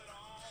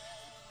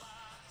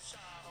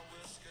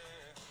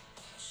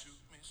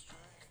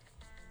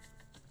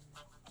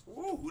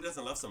Who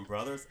doesn't love some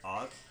Brothers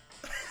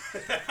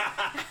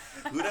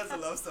Who doesn't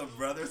love some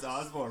Brothers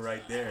Osborne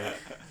right there?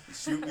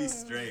 Shoot me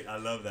straight. I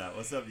love that.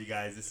 What's up, you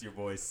guys? This is your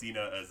boy,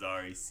 Sina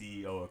Azari,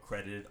 CEO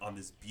Accredited. On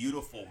this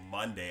beautiful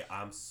Monday,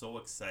 I'm so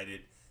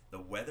excited. The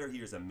weather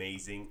here is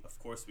amazing. Of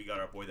course, we got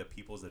our boy, the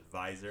People's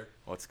Advisor.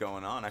 What's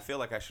going on? I feel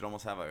like I should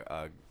almost have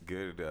a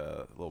good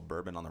little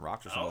bourbon on the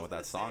rocks or something with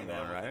that song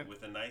going, right?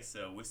 With a nice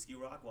whiskey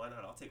rock, why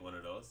not? I'll take one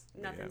of those.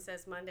 Nothing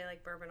says Monday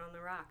like bourbon on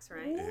the rocks,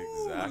 right?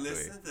 Ooh, exactly.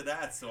 Listen to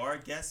that. So our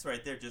guest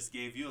right there just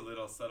gave you a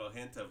little subtle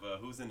hint of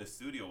who's in the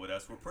studio with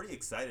us. We're pretty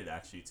excited,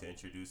 actually, to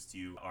introduce to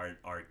you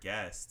our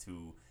guest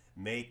who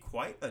made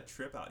quite a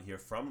trip out here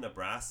from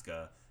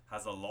Nebraska,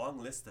 has a long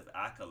list of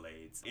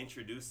accolades,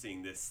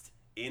 introducing this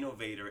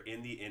innovator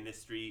in the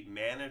industry,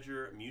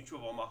 manager, Mutual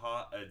of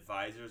Omaha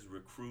Advisors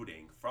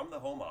Recruiting from the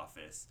home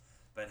office,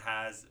 but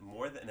has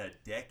more than a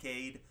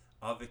decade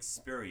of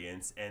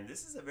experience. And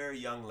this is a very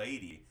young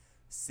lady,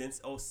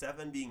 since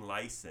 '07 being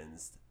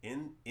licensed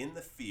in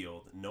the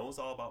field, knows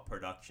all about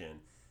production,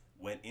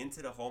 went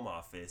into the home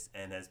office,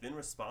 and has been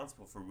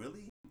responsible for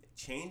really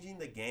changing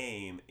the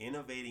game,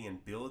 innovating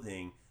and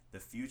building the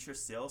future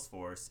sales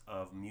force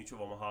of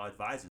Mutual of Omaha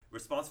Advisors.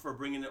 Responsible for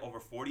bringing in over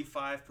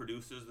 45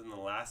 producers in the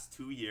last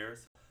 2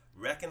 years.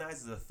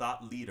 Recognized as a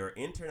thought leader,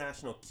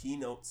 international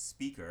keynote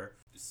speaker.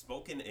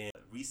 Spoken in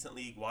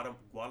recently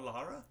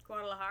Guadalajara,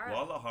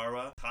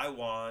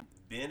 Taiwan.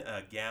 Been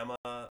a Gamma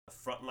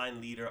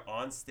frontline leader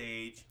on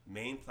stage,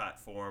 main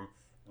platform.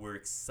 We're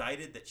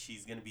excited that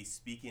she's going to be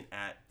speaking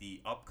at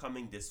the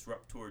upcoming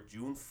Disrupt Tour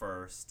June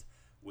 1st.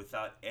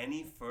 Without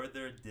any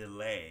further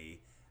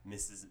delay,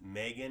 Mrs.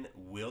 Megan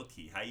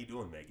Wilkie. How you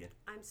doing, Megan?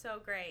 I'm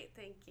so great,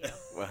 thank you.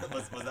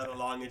 was that a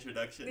long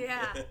introduction?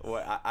 Yeah.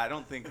 Well, I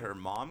don't think her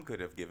mom could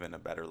have given a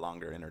better,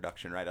 longer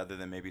introduction, right? Other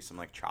than maybe some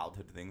like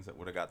childhood things that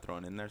would have got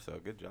thrown in there. So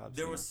good job.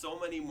 There were so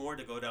many more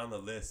to go down the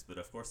list, but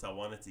of course I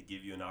wanted to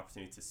give you an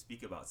opportunity to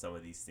speak about some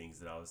of these things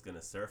that I was going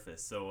to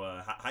surface.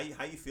 So how you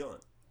feeling?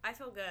 I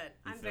feel good.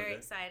 I'm feel very good?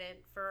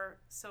 excited for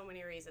so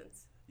many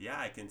reasons. Yeah,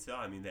 I can tell.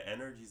 I mean, the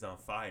energy's on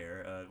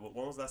fire.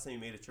 When was the last time you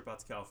made a trip out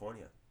to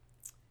California?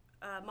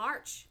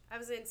 March. I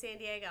was in San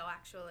Diego,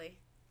 actually.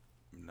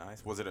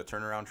 Nice. Was it a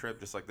turnaround trip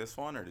just like this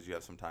one, or did you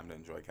have some time to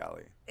enjoy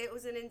Cali? It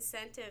was an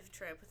incentive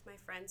trip with my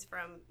friends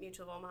from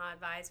Mutual of Omaha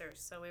Advisors.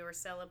 So we were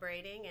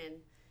celebrating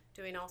and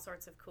doing all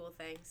sorts of cool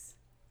things.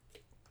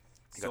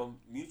 So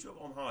Mutual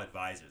of Omaha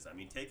Advisors, I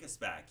mean, take us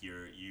back.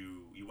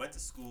 You went to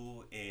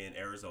school in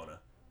Arizona.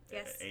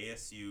 Yes.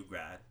 ASU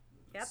grad.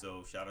 Yep.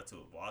 So shout out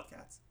to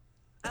Wildcats.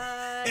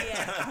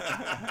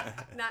 Yeah.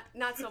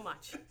 Not so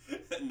much.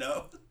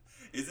 No?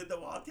 Is it the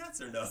Wildcats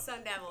or no?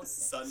 Sun Devils.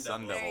 Sun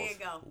Sun Devils. There you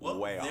go. Well,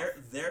 Way off.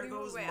 there We were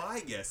goes way my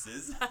off.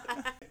 guesses.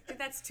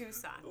 That's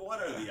Tucson. One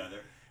or the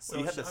other. So Well,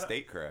 you had the shout out-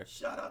 state correct.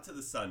 Shout out to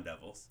the Sun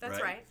Devils. That's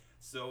right.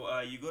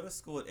 So you go to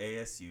school at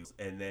ASU,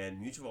 and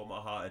then Mutual of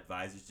Omaha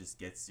Advisors just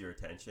gets your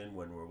attention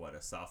when we're,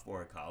 a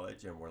sophomore in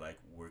college, and we're like,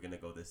 we're going to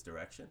go this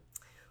direction?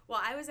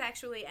 Well, I was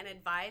actually an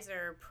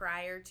advisor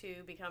prior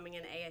to becoming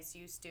an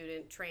ASU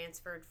student,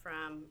 transferred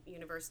from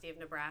University of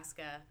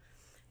Nebraska.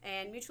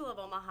 And Mutual of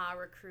Omaha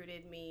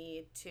recruited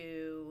me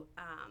to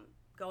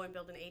go and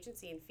build an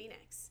agency in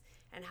Phoenix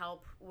and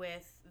help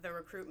with the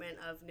recruitment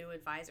of new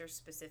advisors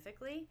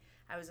specifically.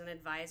 I was an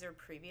advisor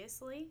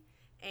previously,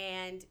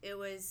 and it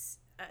was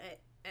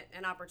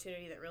an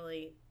opportunity that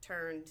really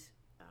turned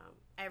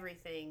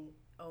everything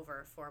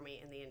over for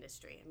me in the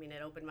industry. I mean,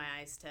 it opened my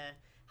eyes to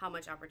how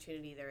much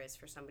opportunity there is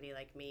for somebody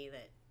like me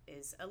that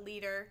is a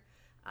leader,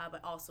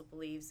 but also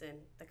believes in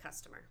the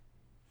customer.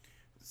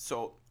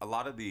 So a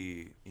lot of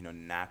the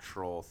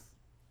natural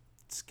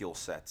skill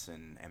sets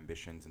and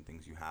ambitions and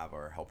things you have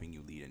are helping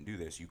you lead and do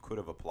this. You could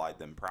have applied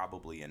them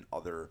probably in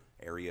other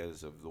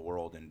areas of the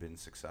world and been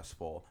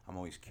successful. I'm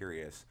always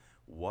curious,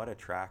 what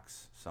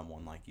attracts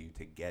someone like you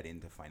to get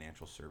into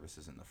financial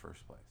services in the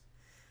first place?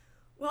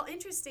 Well,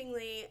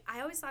 interestingly, I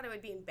always thought I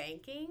would be in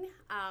banking.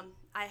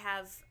 I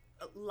have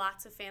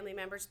lots of family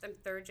members. I'm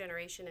third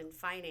generation in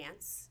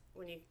finance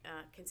when you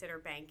consider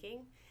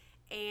banking.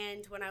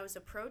 And when I was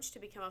approached to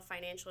become a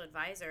financial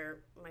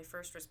advisor, my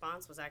first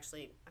response was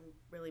actually, I'm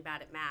really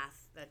bad at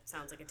math. That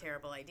sounds like a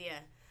terrible idea.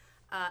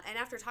 And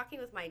after talking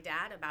with my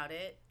dad about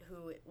it,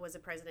 who was a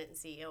president and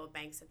CEO of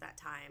banks at that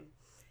time,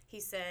 he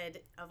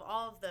said of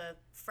all of the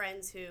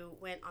friends who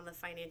went on the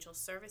financial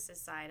services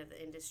side of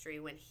the industry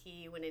when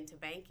he went into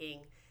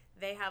banking,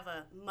 they have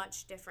a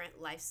much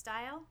different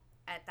lifestyle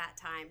at that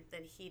time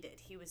than he did.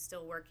 He was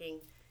still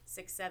working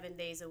 6-7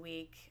 days a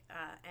week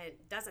and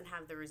doesn't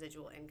have the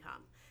residual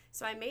income.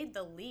 So I made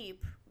the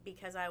leap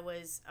because I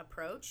was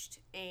approached,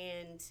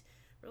 and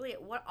really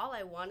all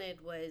I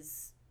wanted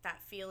was that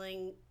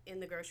feeling in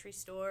the grocery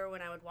store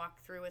when I would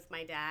walk through with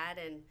my dad,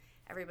 and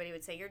everybody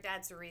would say, your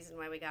dad's the reason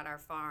why we got our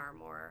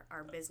farm or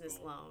our business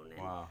loan.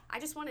 And Wow. I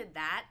just wanted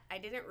that. I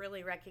didn't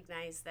really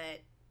recognize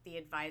that the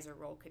advisor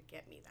role could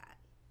get me that.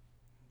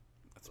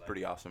 That's a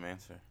pretty awesome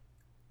answer.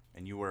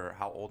 And you were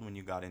how old when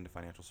you got into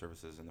financial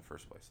services in the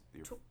first place?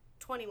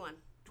 21.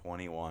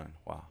 21.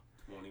 Wow.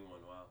 21,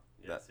 wow.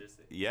 Yeah, That,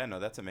 seriously. yeah, no,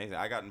 that's amazing.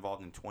 I got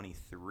involved in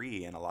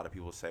 23, and a lot of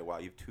people say, wow,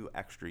 you have 2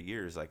 extra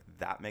years. Like,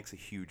 that makes a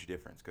huge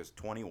difference because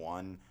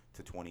 21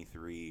 to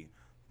 23,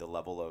 the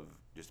level of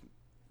just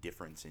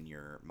difference in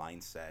your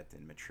mindset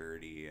and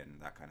maturity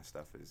and that kind of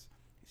stuff is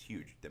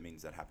huge. That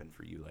means that happened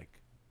for you, like,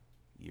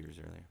 years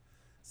earlier.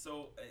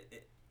 So,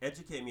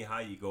 educate me how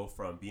you go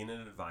from being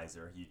an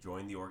advisor, you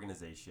join the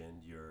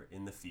organization, you're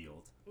in the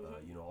field,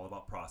 you know all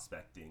about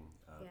prospecting,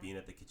 being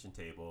at the kitchen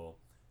table,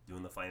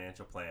 doing the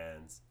financial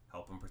plans,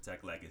 helping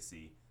protect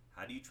legacy.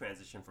 How do you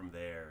transition from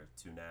there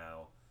to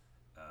now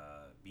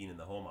being in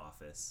the home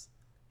office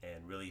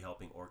and really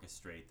helping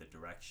orchestrate the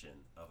direction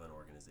of an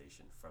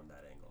organization from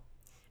that angle?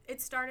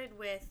 It started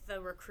with the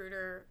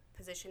recruiter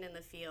position in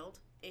the field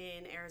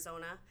in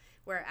Arizona,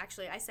 where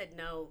actually I said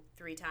no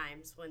 3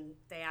 times when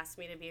they asked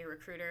me to be a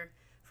recruiter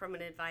from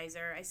an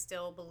advisor. I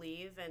still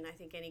believe, and I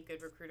think any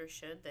good recruiter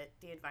should, that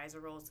the advisor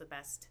role is the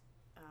best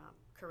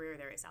career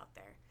there is out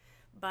there.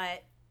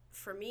 But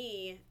for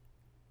me,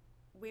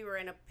 we were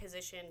in a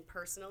position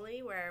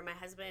personally where my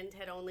husband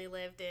had only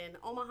lived in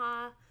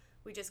Omaha.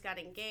 We just got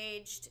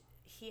engaged.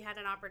 He had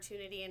an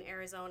opportunity in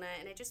Arizona,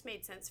 and it just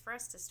made sense for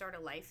us to start a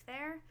life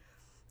there.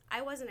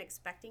 I wasn't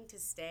expecting to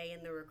stay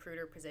in the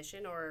recruiter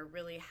position or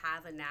really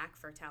have a knack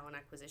for talent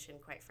acquisition,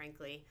 quite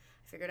frankly.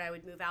 I figured I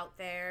would move out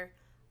there.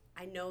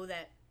 I know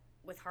that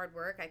with hard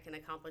work, I can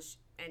accomplish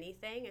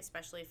anything,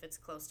 especially if it's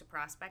close to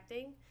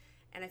prospecting.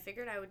 And I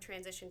figured I would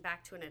transition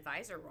back to an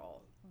advisor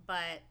role.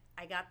 But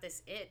I got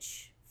this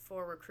itch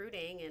for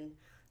recruiting, and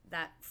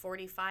that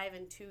 45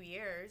 in 2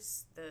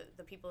 years,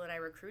 the people that I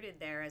recruited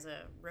there as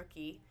a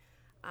rookie,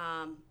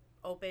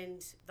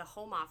 opened the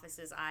home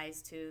office's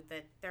eyes to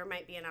that there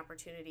might be an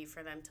opportunity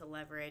for them to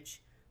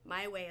leverage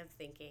my way of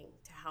thinking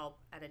to help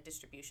at a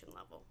distribution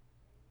level.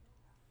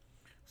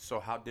 So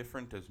how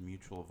different does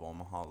Mutual of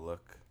Omaha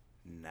look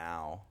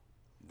now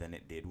than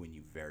it did when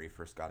you very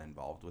first got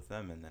involved with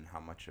them, and then how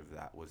much of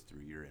that was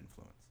through your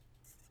influence?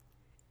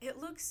 It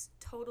looks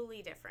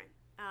totally different.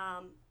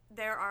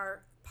 There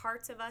are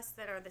parts of us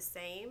that are the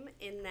same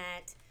in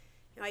that,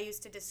 I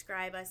used to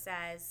describe us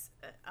as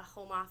a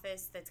home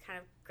office that's kind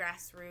of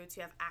grassroots.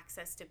 You have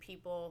access to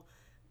people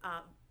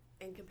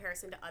in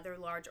comparison to other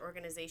large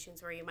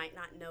organizations where you might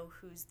not know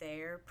who's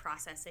there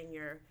processing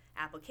your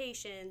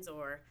applications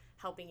or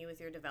helping you with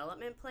your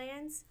development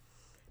plans.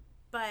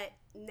 But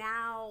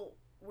now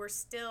we're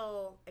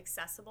still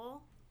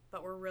accessible,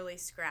 but we're really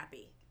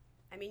scrappy.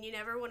 I mean, you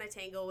never want to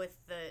tangle with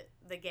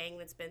the gang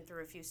that's been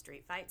through a few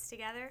street fights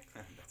together.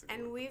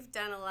 And we've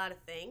done a lot of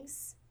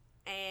things.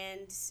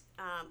 And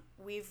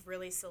we've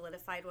really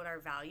solidified what our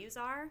values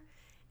are.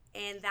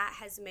 And that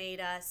has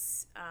made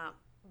us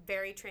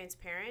very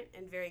transparent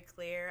and very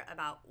clear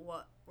about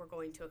what we're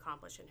going to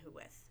accomplish and who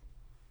with.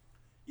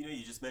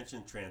 You just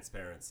mentioned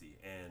transparency,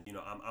 and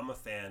I'm a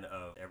fan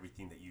of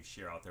everything that you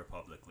share out there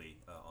publicly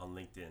on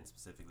LinkedIn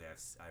specifically.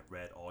 I've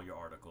read all your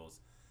articles.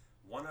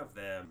 One of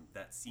them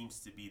that seems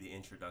to be the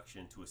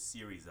introduction to a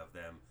series of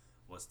them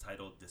was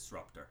titled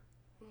Disruptor.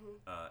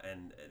 Mm-hmm.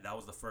 And that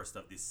was the first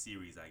of this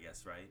series, I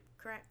guess, right?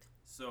 Correct.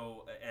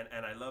 So,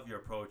 and I love your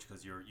approach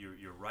because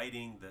you're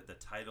writing the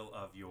title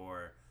of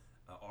your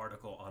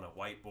article on a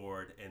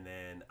whiteboard, and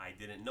then I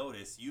didn't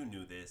notice, you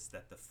knew this,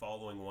 that the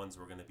following ones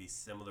were going to be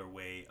similar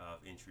way of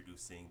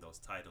introducing those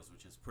titles,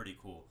 which is pretty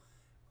cool.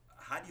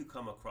 How do you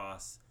come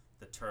across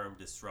the term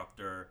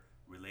disruptor,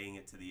 relating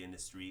it to the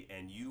industry,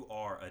 and you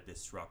are a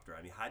disruptor?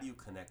 I mean, how do you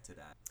connect to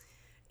that?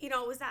 It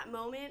was that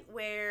moment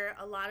where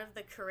a lot of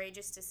the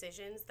courageous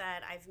decisions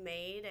that I've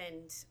made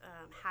and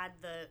had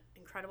the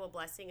incredible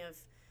blessing of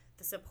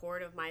the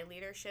support of my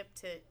leadership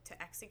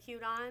to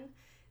execute on,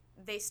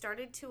 they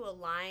started to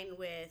align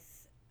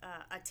with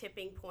a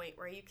tipping point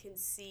where you can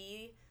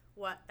see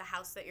what the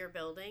house that you're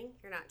building.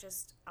 You're not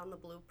just on the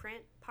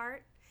blueprint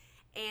part.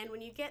 And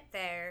when you get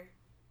there,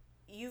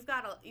 you've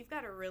got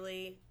to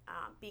really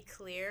be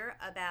clear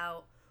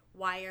about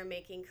why you're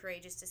making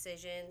courageous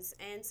decisions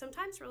and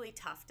sometimes really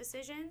tough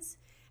decisions.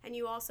 And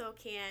you also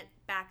can't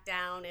back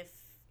down if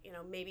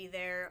maybe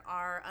there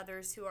are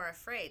others who are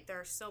afraid. There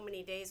are so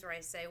many days where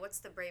I say, what's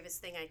the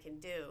bravest thing I can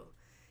do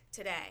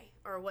today?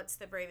 Or what's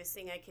the bravest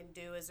thing I can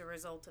do as a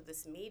result of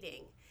this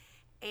meeting?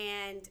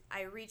 And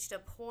I reached a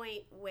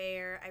point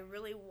where I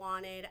really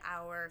wanted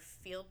our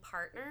field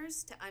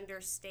partners to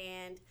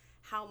understand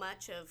how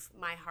much of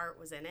my heart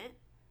was in it,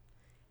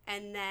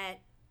 and that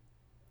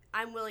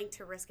I'm willing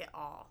to risk it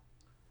all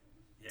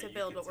to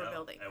build what we're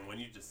building. And when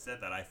you just said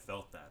that, I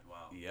felt that.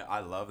 Wow. Yeah, I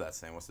love that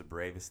saying. What's the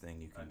bravest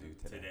thing you can do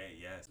today? Today,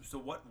 yes. So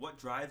what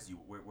drives you?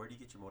 Where do you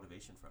get your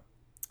motivation from?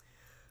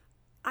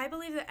 I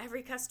believe that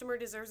every customer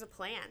deserves a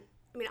plan.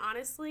 I mean,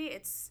 honestly,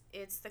 it's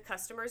the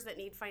customers that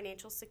need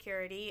financial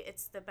security.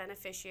 It's the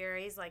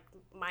beneficiaries, like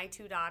my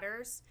 2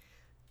 daughters.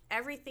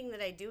 Everything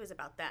that I do is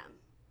about them.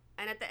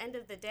 And at the end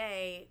of the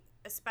day,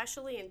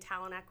 especially in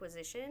talent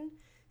acquisition,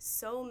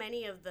 so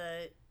many of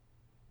the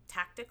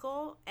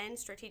tactical and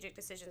strategic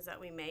decisions that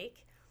we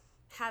make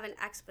have an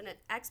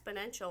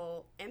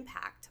exponential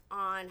impact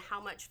on how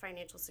much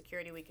financial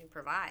security we can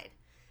provide.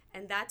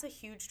 And that's a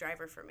huge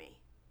driver for me.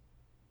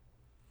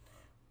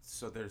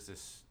 So there's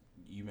this,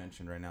 you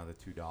mentioned right now the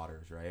two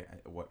daughters, right?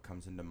 What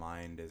comes into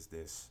mind is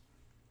this,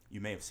 you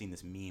may have seen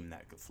this meme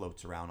that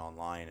floats around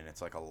online, and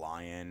it's like a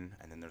lion,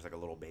 and then there's like a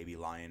little baby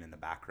lion in the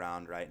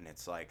background, right? And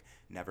it's like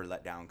never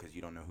let down because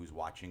you don't know who's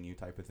watching you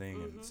type of thing.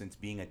 Mm-hmm. And since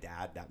being a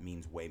dad, that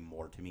means way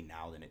more to me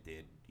now than it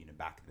did,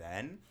 back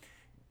then.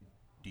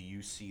 Do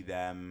you see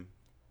them,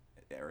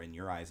 or in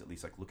your eyes at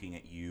least, like looking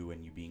at you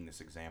and you being this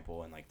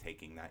example and like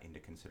taking that into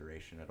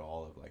consideration at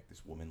all of like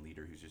this woman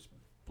leader who's just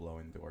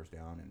blowing doors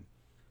down and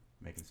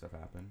making stuff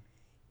happen?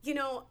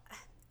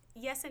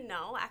 Yes and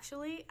no,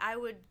 actually. I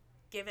would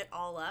give it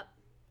all up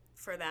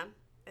for them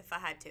if I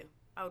had to.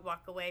 I would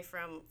walk away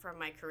from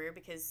my career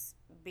because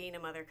being a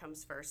mother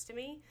comes first to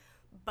me.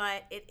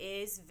 But it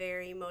is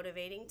very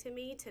motivating to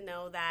me to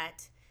know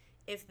that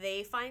if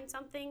they find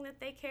something that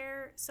they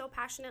care so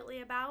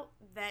passionately about,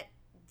 that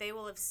they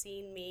will have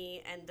seen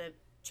me and the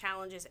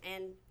challenges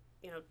and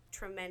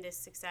tremendous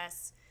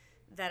success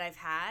that I've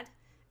had,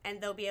 and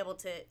they'll be able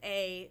to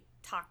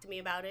talk to me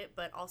about it,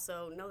 but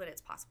also know that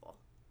it's possible.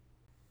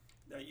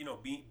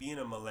 Being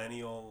a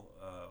millennial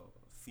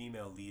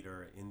female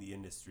leader in the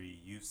industry,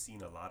 you've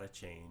seen a lot of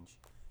change.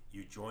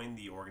 You joined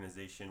the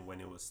organization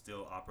when it was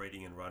still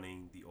operating and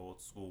running the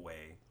old school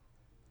way.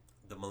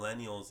 The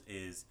millennials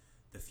is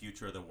the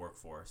future of the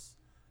workforce.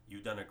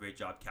 You've done a great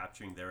job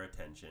capturing their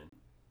attention.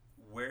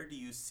 Where do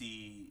you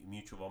see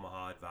Mutual of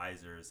Omaha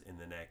Advisors in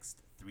the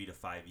next 3 to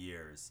 5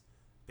 years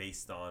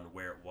based on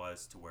where it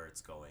was to where it's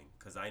going?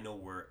 Because I know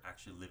we're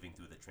actually living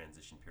through the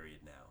transition period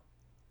now.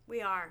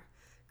 We are.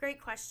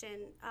 Great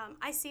question.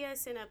 I see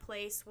us in a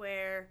place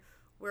where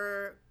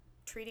we're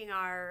treating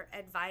our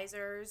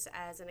advisors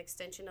as an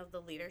extension of the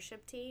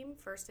leadership team,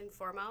 first and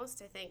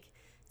foremost. I think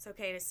it's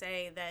okay to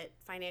say that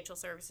financial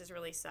services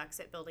really sucks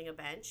at building a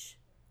bench,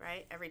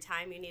 right? Every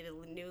time you need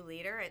a new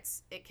leader,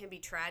 it can be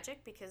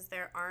tragic because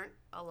there aren't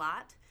a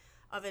lot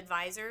of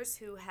advisors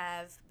who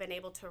have been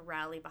able to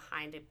rally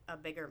behind a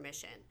bigger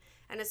mission.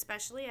 And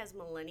especially as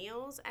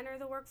millennials enter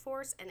the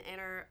workforce and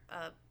enter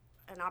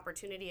an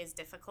opportunity as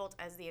difficult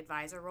as the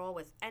advisor role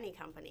with any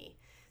company,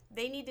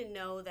 they need to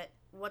know that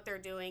what they're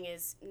doing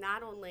is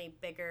not only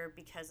bigger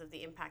because of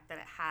the impact that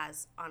it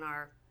has on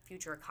our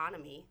future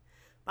economy,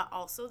 but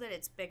also that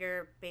it's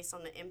bigger based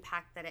on the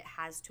impact that it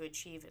has to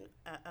achieve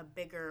a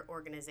bigger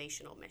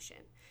organizational mission.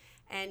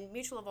 And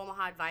Mutual of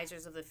Omaha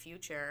Advisors of the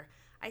future,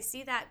 I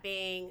see that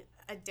being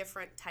a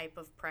different type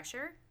of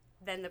pressure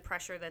than the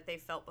pressure that they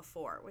felt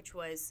before, which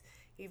was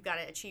you've got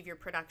to achieve your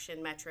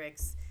production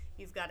metrics,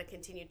 you've got to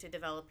continue to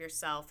develop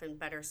yourself and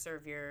better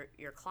serve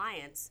your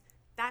clients.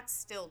 That's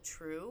still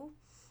true,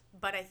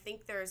 but I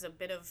think there's a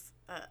bit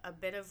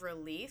of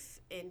relief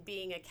in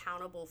being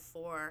accountable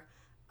for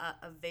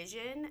a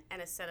vision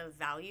and a set of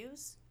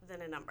values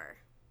than a number.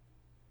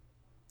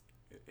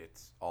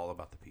 It's all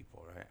about the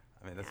people, right?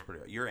 I mean, that's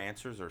pretty. Your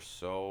answers are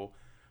so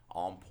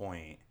on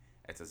point.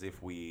 It's as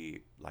if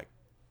we like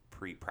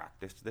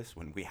pre-practiced this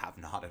when we have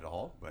not at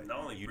all. But not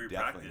only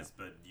pre-practiced,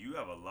 but you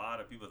have a lot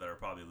of people that are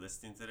probably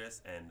listening to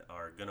this and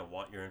are gonna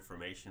want your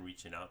information,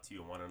 reaching out to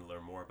you, and wanting to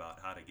learn more about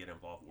how to get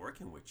involved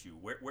working with you.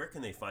 Where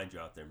can they find you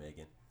out there,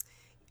 Megan?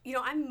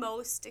 I'm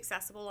most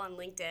accessible on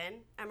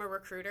LinkedIn. I'm a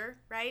recruiter,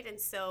 right? And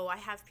so I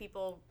have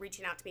people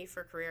reaching out to me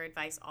for career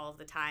advice all of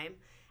the time.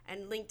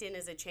 And LinkedIn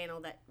is a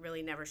channel that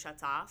really never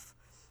shuts off.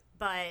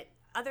 But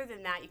other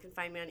than that, you can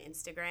find me on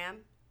Instagram,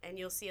 and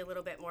you'll see a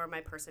little bit more of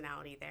my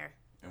personality there.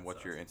 And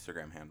what's your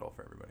Instagram handle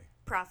for everybody?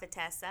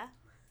 Prophetessa.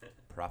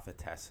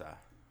 Prophetessa.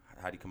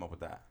 How do you come up with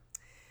that?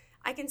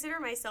 I consider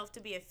myself to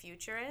be a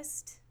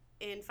futurist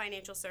in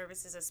financial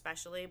services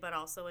especially, but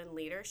also in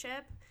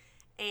leadership.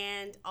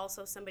 And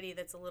also somebody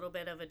that's a little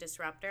bit of a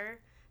disruptor,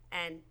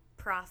 and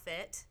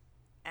profit,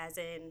 as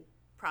in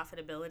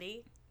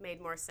profitability, made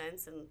more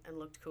sense and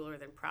looked cooler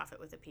than profit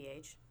with a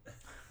PH.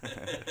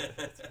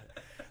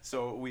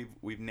 So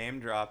we've name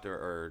dropped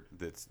or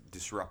this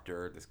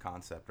disruptor, this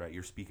concept, right?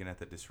 You're speaking at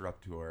the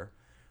Disruptor.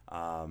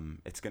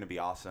 It's going to be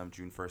awesome.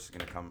 June 1st is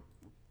going to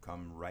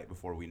come right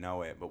before we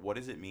know it. But what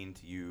does it mean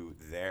to you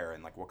there,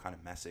 and like what kind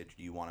of message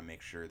do you want to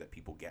make sure that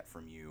people get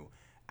from you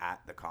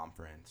at the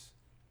conference?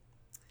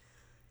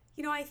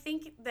 I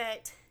think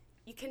that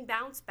you can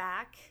bounce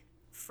back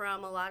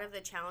from a lot of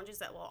the challenges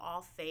that we'll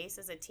all face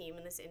as a team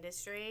in this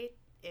industry.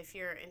 If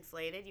you're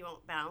inflated, you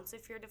won't bounce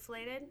if you're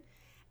deflated.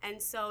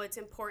 And so it's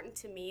important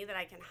to me that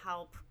I can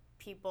help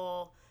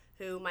people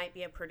who might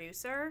be a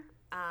producer,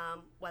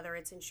 whether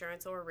it's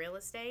insurance or real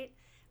estate.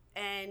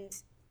 And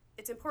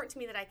it's important to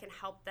me that I can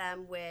help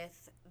them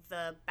with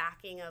the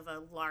backing of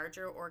a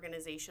larger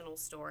organizational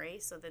story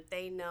so that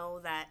they know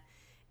that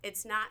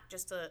it's not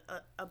just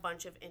a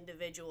bunch of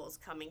individuals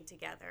coming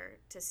together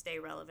to stay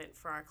relevant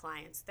for our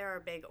clients. There are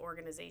big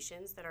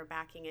organizations that are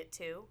backing it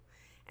too.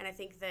 And I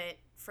think that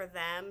for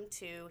them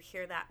to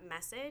hear that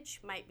message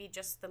might be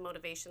just the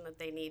motivation that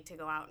they need to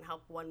go out and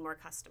help one more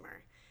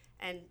customer.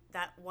 And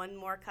that one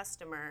more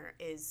customer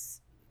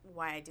is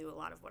why I do a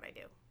lot of what I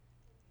do.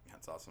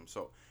 That's awesome.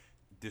 So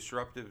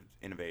disruptive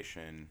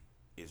innovation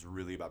is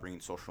really about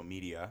bringing social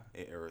media,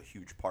 or a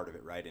huge part of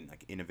it, right? And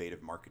like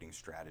innovative marketing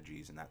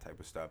strategies and that type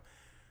of stuff.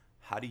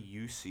 How do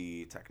you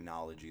see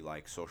technology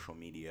like social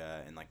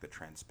media and like the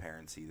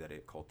transparency that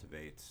it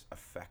cultivates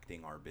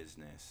affecting our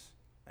business,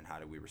 and how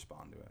do we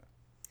respond to it?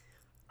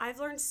 I've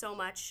learned so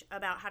much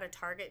about how to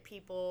target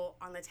people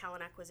on the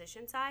talent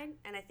acquisition side,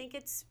 and I think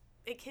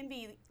it can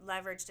be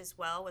leveraged as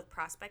well with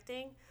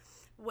prospecting,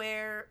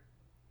 where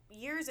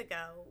years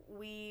ago,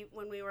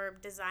 when we were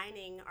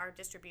designing our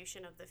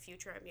distribution of the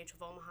future at Mutual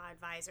of Omaha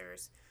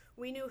Advisors,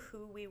 we knew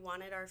who we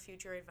wanted our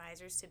future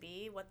advisors to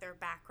be, what their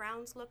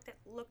backgrounds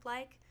looked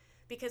like,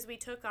 because we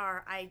took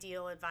our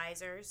ideal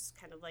advisors,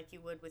 kind of like you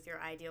would with your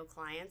ideal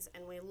clients,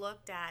 and we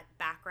looked at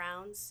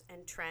backgrounds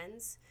and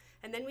trends,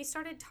 and then we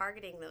started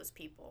targeting those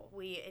people.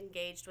 We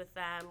engaged with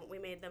them, we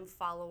made them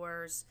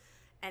followers,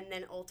 and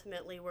then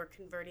ultimately we're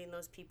converting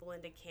those people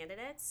into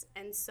candidates.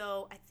 And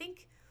so I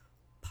think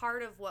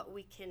part of what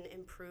we can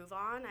improve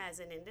on as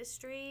an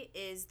industry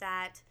is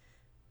that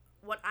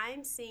what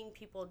I'm seeing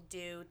people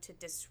do to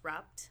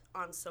disrupt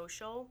on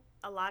social,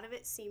 a lot of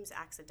it seems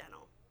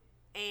accidental.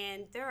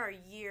 And there are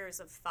years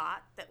of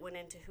thought that went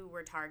into who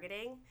we're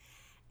targeting.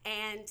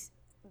 And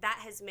that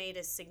has made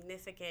a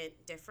significant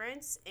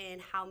difference in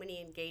how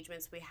many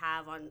engagements we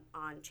have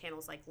on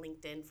channels like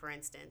LinkedIn, for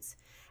instance.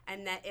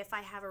 And that if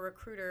I have a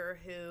recruiter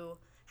who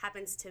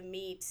happens to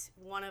meet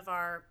one of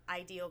our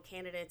ideal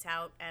candidates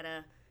out at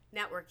a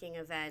networking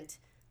event,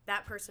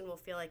 that person will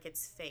feel like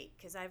it's fake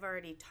because I've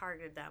already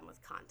targeted them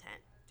with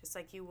content. Just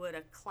like you would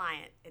a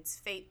client. It's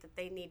fate that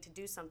they need to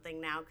do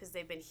something now because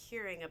they've been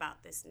hearing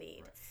about this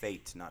need. Right.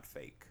 Fate, not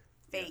fake.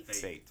 Fate, Yeah,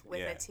 fate. with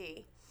Yeah. a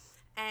T.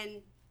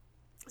 And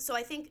so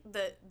I think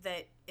that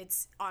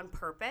it's on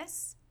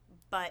purpose,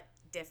 but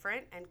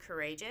different and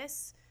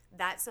courageous.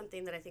 That's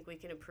something that I think we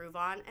can improve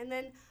on. And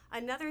then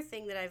another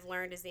thing that I've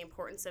learned is the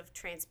importance of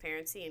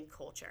transparency and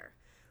culture.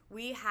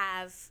 We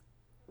have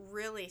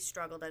really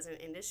struggled as an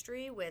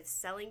industry with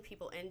selling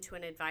people into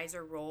an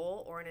advisor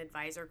role or an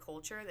advisor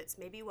culture that's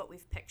maybe what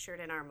we've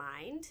pictured in our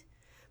mind,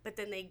 but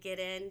then they get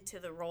into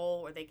the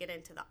role or they get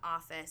into the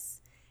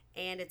office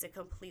and it's a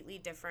completely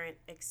different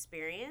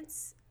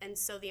experience. And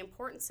so the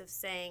importance of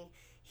saying,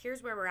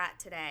 here's where we're at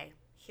today,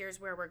 here's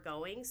where we're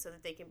going, so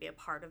that they can be a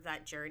part of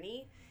that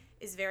journey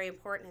is very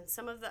important. And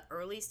some of the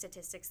early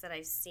statistics that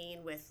I've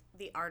seen with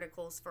the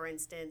articles, for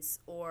instance,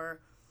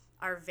 or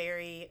our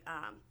very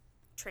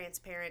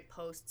transparent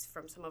posts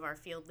from some of our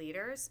field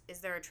leaders is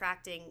they're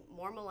attracting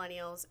more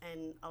millennials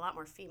and a lot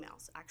more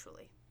females,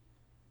 actually.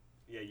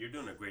 Yeah, you're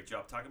doing a great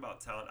job. Talking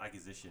about talent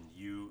acquisition,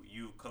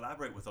 you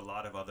collaborate with a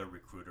lot of other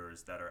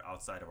recruiters that are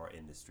outside of our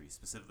industry,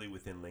 specifically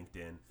within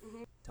LinkedIn.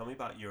 Mm-hmm. Tell me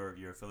about your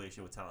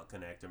affiliation with Talent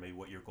Connect, or maybe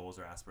what your goals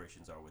or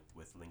aspirations are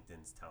with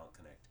LinkedIn's Talent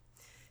Connect.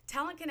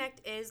 Talent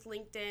Connect is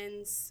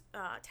LinkedIn's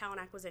talent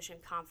acquisition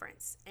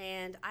conference,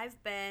 and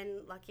I've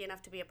been lucky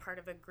enough to be a part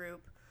of a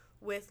group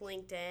with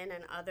LinkedIn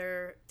and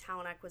other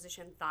talent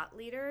acquisition thought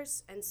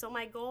leaders. And so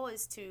my goal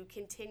is to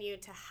continue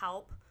to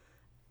help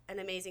an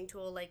amazing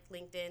tool like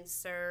LinkedIn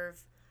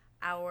serve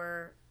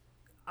our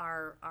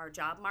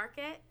job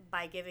market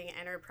by giving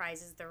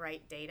enterprises the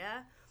right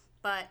data,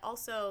 but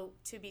also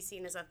to be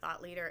seen as a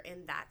thought leader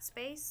in that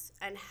space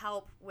and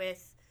help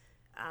with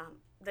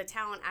the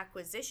talent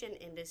acquisition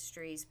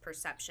industry's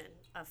perception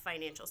of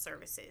financial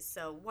services.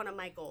 So one of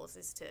my goals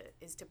is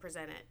to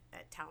present it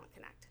at Talent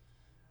Connect.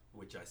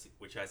 Which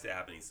I see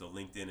happening. So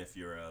LinkedIn, if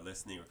you're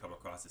listening or come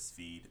across this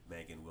feed,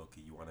 Megan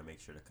Wilkie, you want to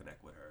make sure to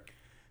connect with her.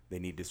 They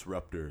need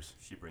disruptors.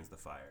 She brings the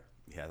fire.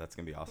 Yeah, that's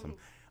going to be awesome.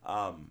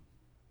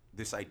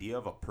 This idea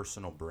of a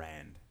personal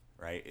brand,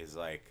 right, is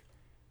like,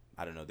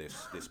 I don't know,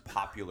 this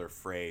popular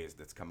phrase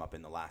that's come up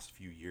in the last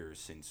few years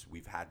since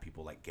we've had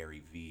people like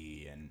Gary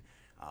Vee and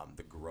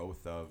the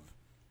growth of,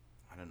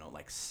 I don't know,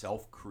 like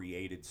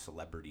self-created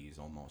celebrities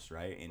almost,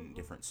 right, in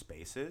different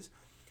spaces.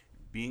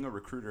 Being a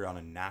recruiter on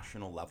a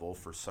national level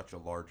for such a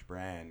large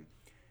brand,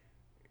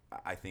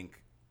 I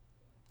think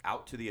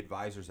out to the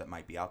advisors that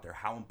might be out there,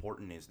 how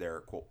important is their,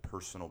 quote,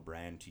 personal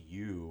brand to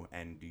you?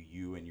 And do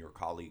you and your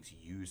colleagues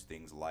use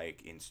things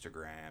like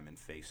Instagram and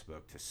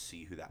Facebook to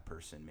see who that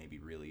person maybe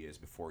really is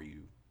before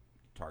you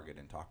target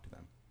and talk to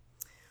them?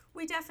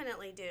 We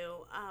definitely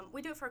do.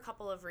 We do it for a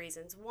couple of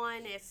reasons.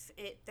 One, if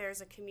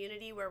there's a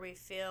community where we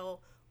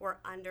feel we're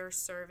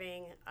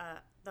underserving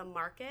the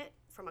market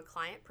from a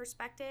client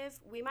perspective,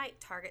 we might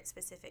target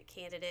specific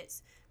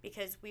candidates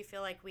because we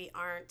feel like we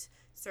aren't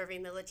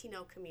serving the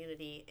Latino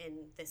community in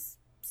this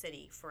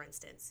city, for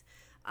instance.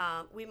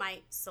 We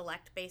might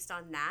select based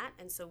on that,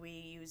 and so we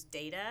use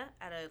data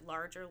at a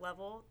larger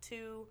level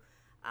to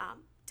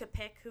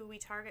pick who we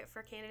target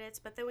for candidates.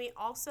 But then we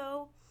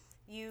also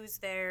use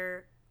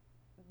their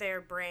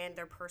brand,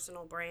 their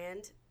personal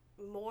brand,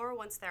 more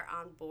once they're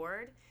on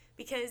board,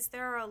 because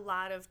there are a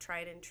lot of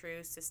tried and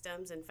true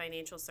systems in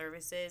financial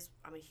services.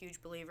 I'm a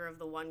huge believer of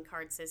the one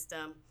card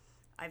system.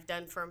 I've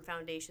done firm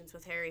foundations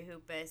with Harry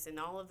Hoopus and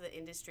all of the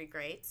industry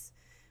greats.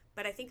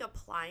 But I think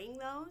applying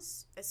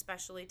those,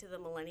 especially to the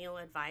millennial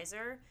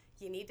advisor,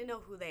 you need to know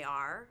who they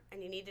are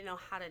and you need to know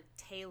how to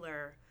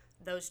tailor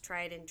those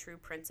tried and true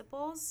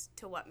principles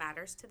to what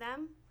matters to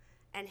them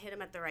and hit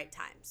them at the right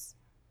times.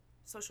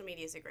 social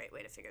media is a great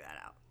way to figure that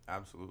out.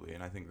 Absolutely.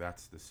 And I think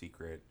that's the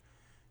secret,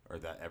 or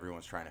that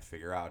everyone's trying to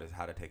figure out, is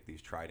how to take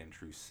these tried and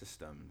true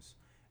systems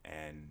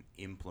and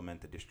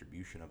implement the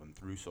distribution of them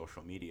through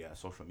social media.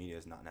 Social media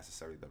is not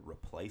necessarily the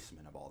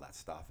replacement of all that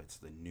stuff. It's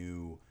the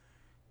new,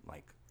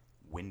 like,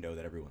 window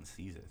that everyone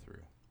sees it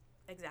through.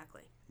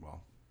 Exactly.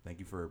 Well, thank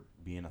you for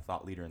being a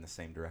thought leader in the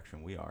same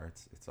direction we are.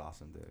 It's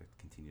awesome to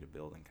continue to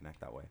build and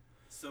connect that way.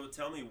 So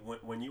tell me,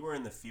 when you were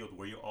in the field,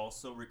 were you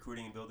also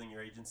recruiting and building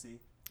your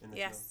agency in the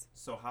field? Yes.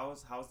 So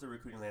how's the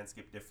recruiting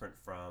landscape different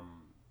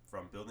from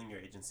building your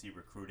agency,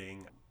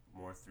 recruiting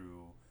more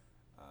through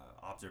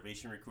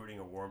observation recruiting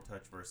or warm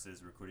touch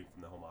versus recruiting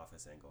from the home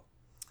office angle?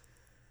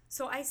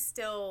 So I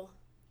still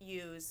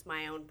use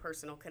my own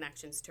personal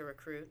connections to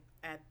recruit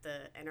at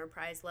the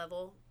enterprise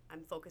level.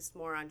 I'm focused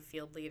more on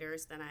field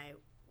leaders than I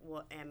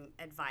am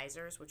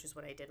advisors, which is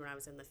what I did when I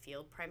was in the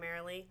field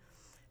primarily.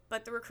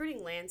 But the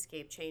recruiting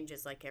landscape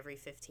changes like every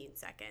 15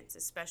 seconds,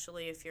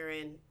 especially if you're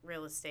in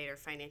real estate or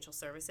financial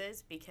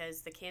services,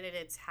 because the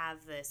candidates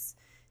have this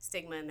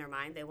stigma in their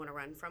mind. They want to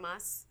run from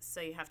us.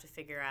 So you have to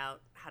figure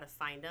out how to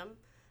find them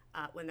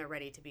when they're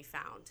ready to be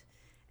found.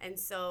 And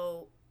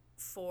so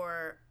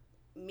for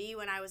me,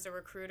 when I was a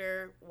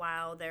recruiter,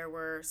 while there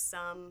were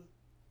some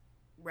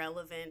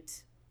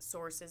relevant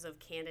sources of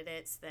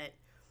candidates that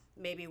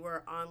maybe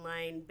were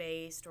online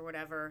based or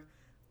whatever,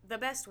 the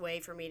best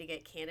way for me to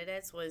get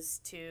candidates was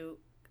to,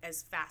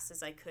 as fast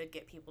as I could,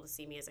 get people to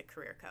see me as a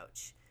career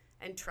coach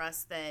and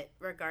trust that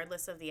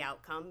regardless of the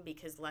outcome,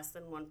 because less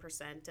than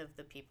 1% of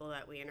the people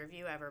that we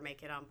interview ever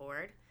make it on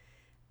board,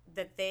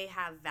 that they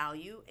have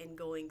value in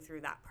going through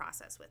that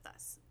process with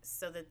us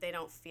so that they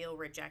don't feel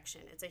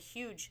rejection. It's a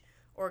huge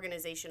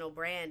organizational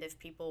brand if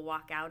people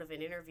walk out of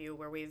an interview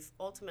where we've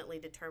ultimately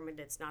determined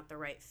it's not the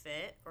right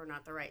fit or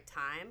not the right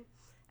time,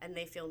 and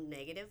they feel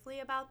negatively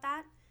about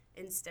that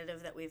instead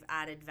of that we've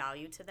added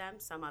value to them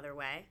some other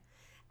way.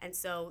 And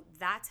so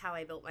that's how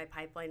I built my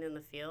pipeline in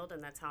the field,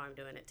 and that's how I'm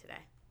doing it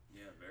today.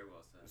 Yeah, very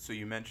well said. So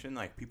you mentioned,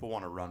 like, people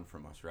want to run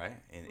from us, right?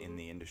 In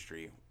the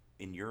industry.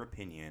 In your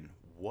opinion,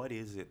 what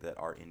is it that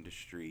our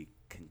industry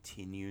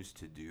continues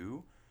to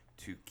do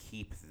to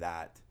keep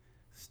that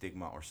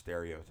stigma or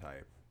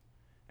stereotype?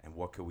 And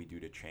what could we do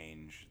to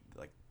change?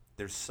 Like,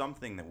 there's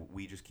something that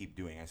we just keep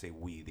doing. I say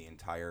we, the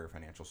entire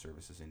financial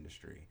services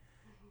industry.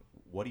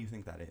 What do you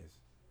think that is?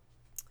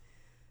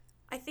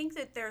 I think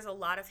that there's a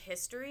lot of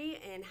history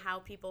in how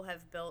people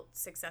have built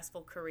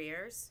successful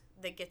careers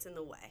that gets in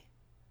the way,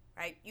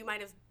 right? You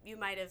might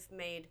have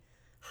made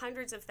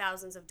hundreds of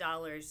thousands of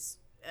dollars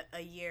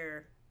a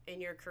year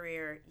in your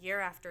career, year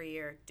after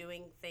year,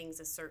 doing things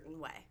a certain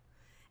way.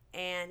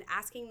 And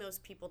asking those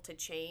people to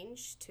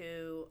change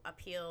to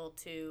appeal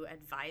to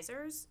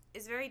advisors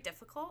is very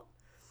difficult,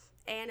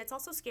 and it's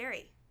also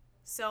scary.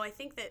 So I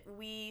think that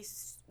we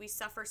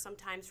suffer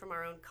sometimes from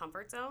our own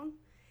comfort zone,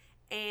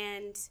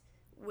 and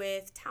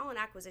with talent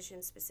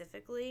acquisition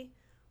specifically,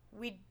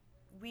 we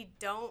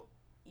don't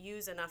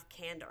use enough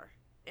candor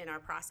in our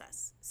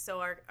process. So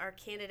our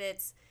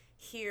candidates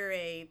hear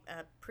a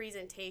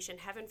presentation,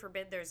 heaven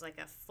forbid there's like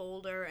a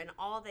folder, and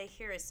all they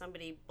hear is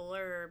somebody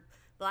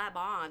blab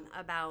on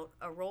about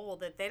a role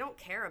that they don't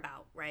care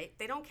about, right?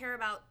 They don't care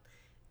about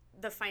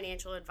the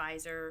financial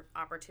advisor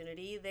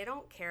opportunity. They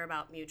don't care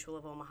about Mutual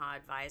of Omaha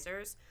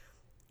advisors.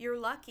 You're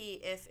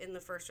lucky if in the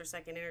first or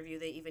second interview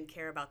they even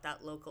care about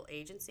that local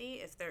agency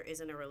if there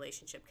isn't a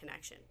relationship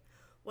connection.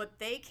 What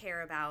they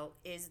care about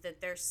is that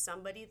there's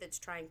somebody that's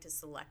trying to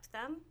select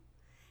them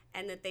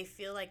and that they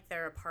feel like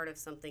they're a part of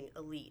something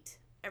elite.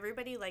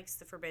 Everybody likes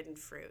the forbidden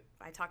fruit.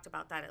 I talked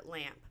about that at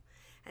LAMP.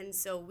 And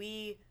so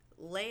we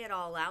lay it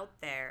all out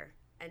there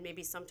and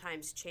maybe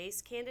sometimes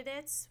chase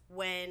candidates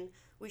when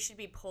we should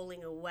be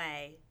pulling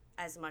away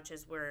as much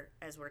as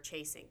we're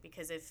chasing.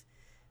 Because if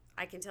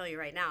I can tell you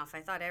right now, if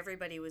I thought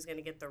everybody was going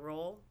to get the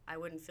role, I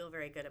wouldn't feel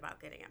very good about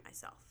getting it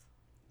myself.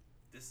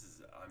 This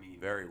is, I mean,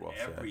 very well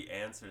said. Every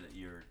answer that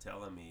you're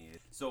telling me.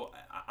 So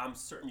I'm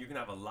certain you're going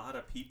to have a lot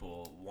of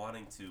people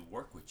wanting to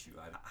work with you.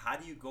 How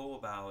do you go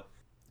about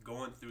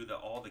going through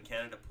all the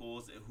candidate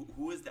pools?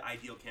 Who is the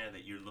ideal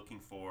candidate you're looking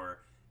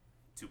for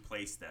to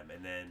place them?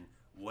 And then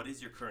what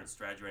is your current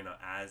strategy right now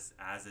as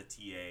a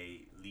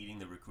TA leading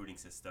the recruiting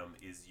system?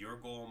 Is your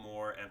goal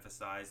more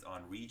emphasized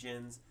on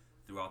regions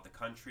throughout the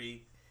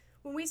country?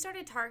 When we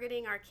started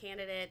targeting our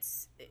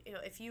candidates,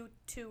 if you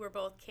two were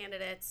both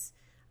candidates,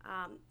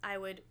 I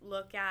would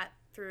look at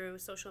through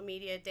social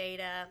media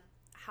data,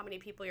 how many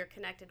people you're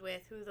connected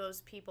with, who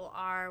those people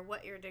are,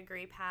 what your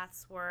degree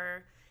paths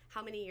were,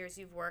 how many years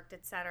you've worked,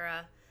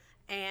 etc.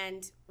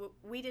 And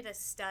we did a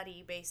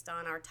study based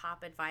on our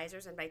top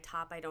advisors, and by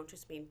top I don't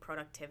just mean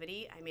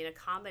productivity, I mean a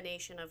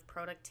combination of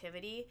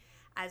productivity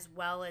as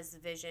well as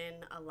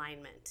vision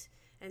alignment.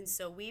 And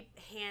so we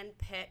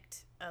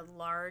handpicked a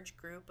large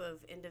group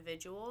of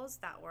individuals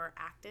that were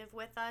active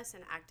with us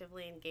and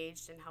actively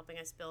engaged in helping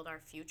us build our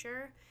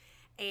future.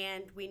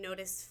 And we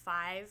noticed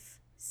 5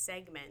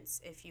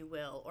 segments, if you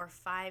will, or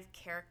 5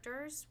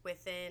 characters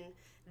within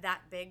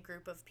that big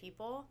group of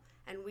people.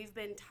 And we've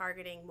been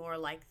targeting more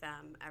like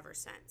them ever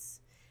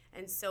since.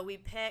 And so we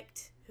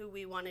picked who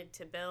we wanted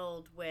to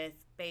build with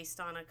based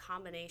on a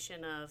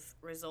combination of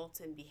results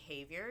and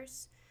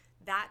behaviors.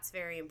 That's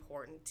very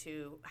important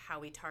to how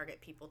we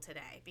target people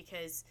today,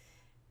 because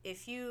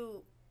if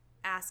you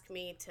ask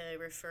me to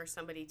refer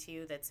somebody to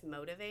you that's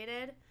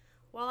motivated,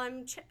 well,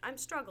 I'm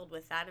struggled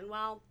with that, and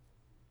while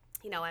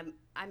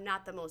I'm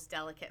not the most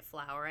delicate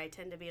flower, I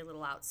tend to be a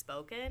little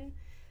outspoken.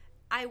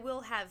 I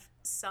will have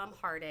some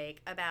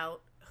heartache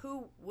about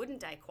who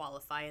wouldn't I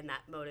qualify in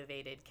that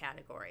motivated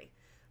category.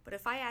 But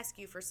if I ask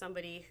you for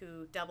somebody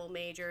who double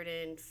majored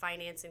in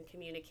finance and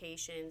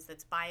communications,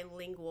 that's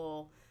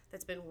bilingual,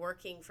 that's been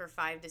working for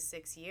 5 to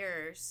 6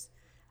 years,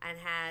 and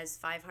has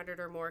 500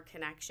 or more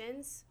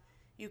connections,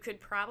 you could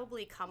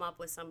probably come up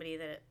with somebody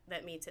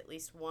that meets at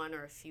least one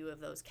or a few of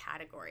those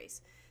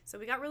categories. So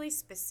we got really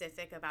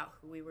specific about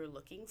who we were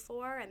looking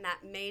for, and that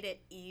made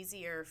it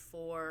easier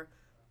for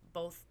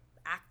both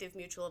active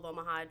Mutual of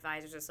Omaha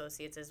Advisors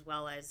Associates as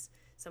well as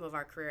some of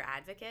our career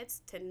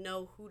advocates to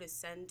know who to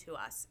send to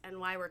us and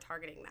why we're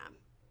targeting them.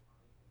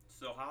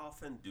 So how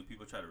often do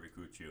people try to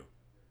recruit you?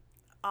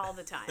 All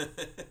the time.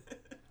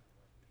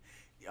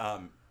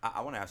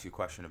 I want to ask you a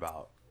question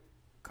about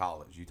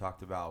college. You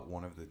talked about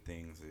one of the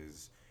things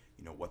is,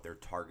 what their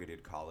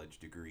targeted college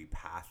degree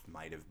path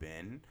might have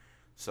been.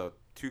 So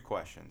 2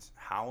 questions.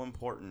 How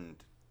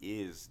important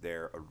is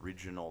their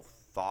original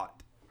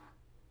thought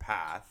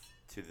path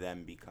to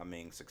them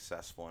becoming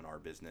successful in our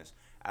business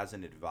as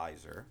an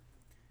advisor?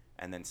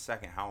 And then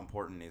second, how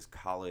important is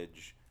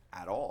college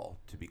at all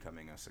to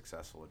becoming a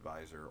successful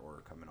advisor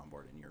or coming on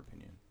board, in your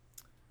opinion?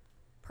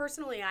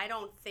 Personally, I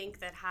don't think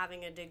that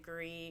having a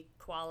degree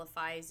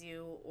qualifies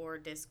you or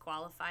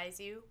disqualifies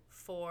you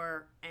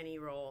for any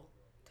role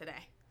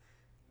today.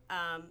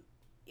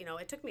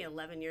 It took me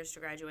 11 years to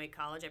graduate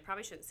college. I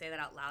probably shouldn't say that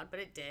out loud, but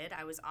it did.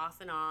 I was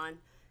off and on,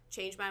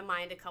 changed my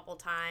mind a couple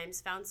times,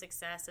 found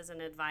success as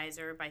an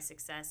advisor. By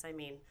success, I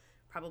mean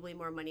probably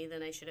more money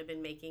than I should have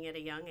been making at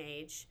a young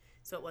age,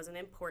 so it wasn't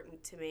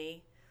important to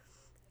me.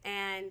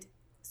 And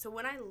so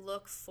when I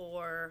look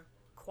for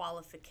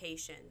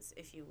qualifications,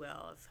 if you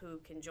will, of who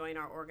can join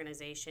our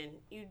organization,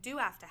 you do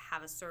have to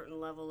have a certain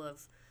level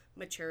of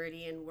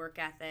maturity and work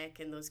ethic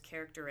and those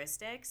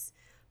characteristics.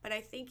 But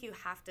I think you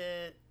have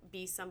to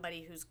be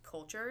somebody who's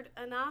cultured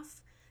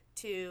enough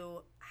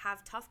to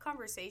have tough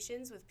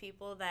conversations with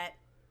people that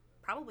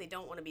probably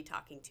don't want to be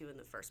talking to in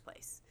the first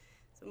place.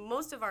 So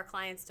most of our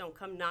clients don't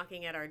come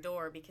knocking at our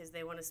door because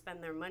they want to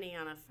spend their money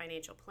on a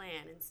financial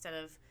plan instead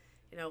of,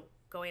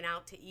 going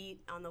out to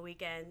eat on the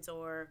weekends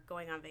or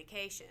going on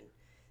vacation.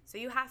 So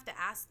you have to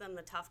ask them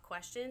the tough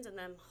questions and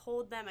then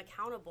hold them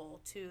accountable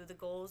to the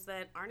goals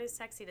that aren't as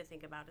sexy to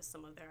think about as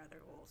some of their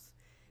other goals.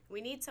 We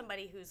need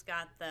somebody who's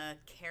got the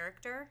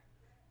character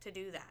to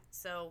do that.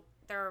 So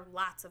there are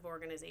lots of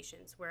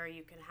organizations where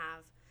you can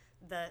have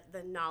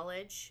the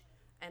knowledge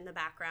and the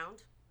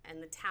background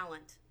and the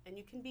talent, and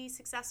you can be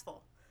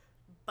successful.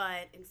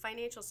 But in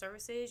financial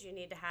services, you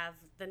need to have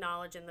the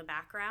knowledge and the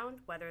background,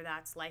 whether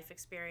that's life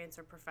experience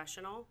or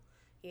professional.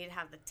 You need to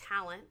have the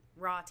talent,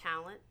 raw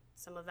talent.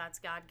 Some of that's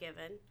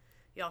God-given.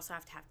 You also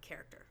have to have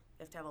character.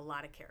 You have to have a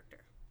lot of character.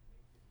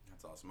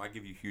 That's awesome. I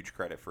give you huge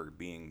credit for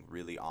being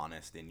really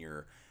honest in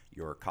your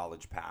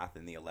college path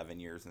and the 11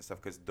 years and stuff,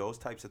 because those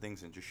types of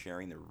things and just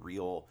sharing the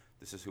real,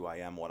 this is who I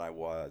am, what I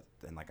was,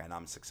 and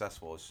I'm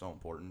successful is so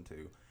important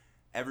to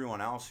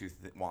everyone else who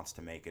wants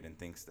to make it and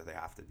thinks that they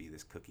have to be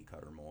this cookie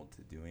cutter mold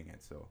to doing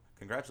it. So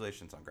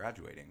congratulations on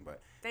graduating.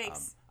 But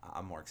thanks.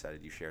 I'm more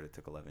excited you shared it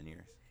took 11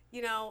 years.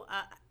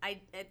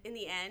 I in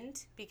the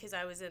end, because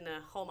I was in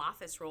a home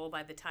office role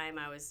by the time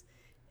I was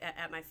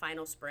at my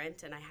final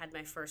sprint and I had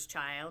my first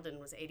child and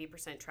was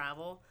 80%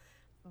 travel,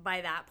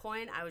 by that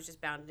point, I was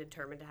just bound and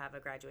determined to have a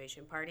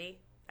graduation party.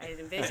 I had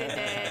envisioned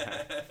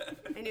it.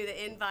 I knew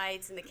the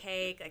invites and the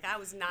cake. I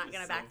was not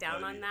going to back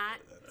down on that.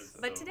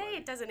 But today,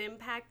 it doesn't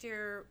impact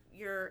your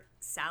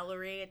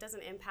salary. It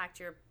doesn't impact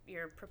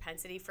your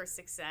propensity for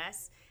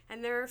success.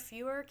 And there are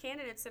fewer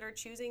candidates that are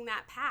choosing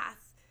that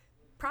path,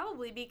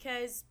 probably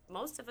because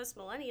most of us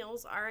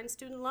millennials are in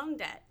student loan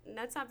debt. And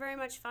that's not very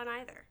much fun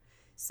either.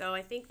 So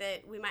I think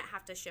that we might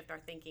have to shift our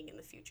thinking in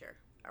the future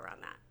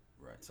around that.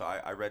 Right. So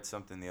I read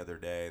something the other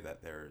day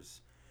that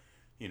there's,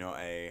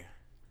 a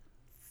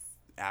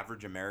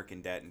average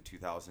American debt in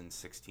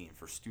 2016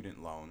 for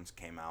student loans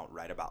came out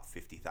right about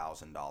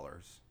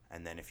 $50,000.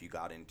 And then if you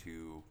got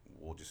into,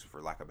 we'll just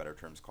for lack of better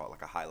terms call it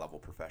like a high level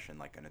profession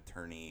like an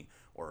attorney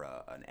or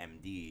an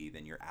MD,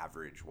 then your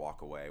average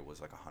walk away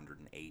was like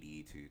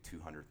 $180,000 to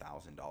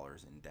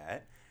 $200,000 in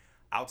debt.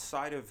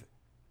 Outside of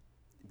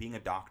being a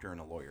doctor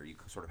and a lawyer, you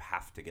sort of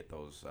have to get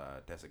those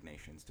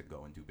designations to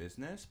go and do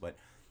business. But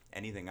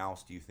anything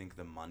else, do you think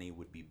the money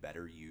would be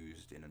better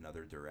used in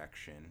another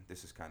direction?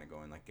 This is kind of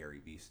going like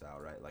Gary Vee style,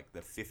 right? Like the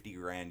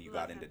 $50,000 you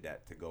got into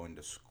debt to go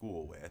into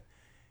school with.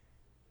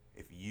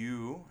 If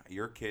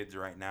your kids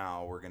right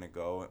now were going to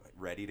go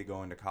ready to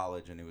go into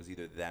college and it was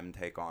either them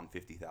take on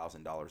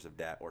 $50,000 of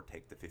debt or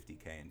take the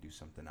 $50,000 and do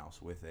something else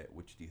with it,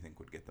 which do you think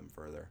would get them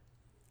further?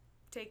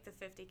 Take the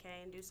 $50,000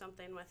 and do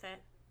something with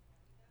it.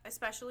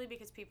 especially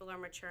because people are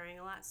maturing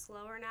a lot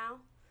slower now.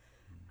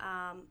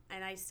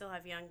 And I still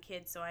have young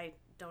kids, so I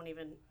don't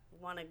even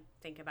want to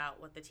think about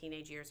what the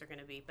teenage years are going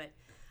to be. But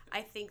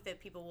I think that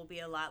people will be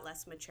a lot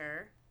less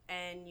mature,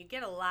 and you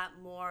get a lot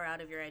more out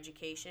of your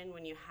education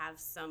when you have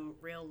some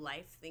real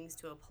life things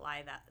to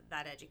apply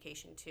that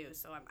education to.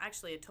 So I'm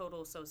actually a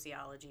total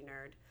sociology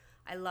nerd.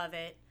 I love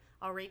it.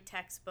 I'll read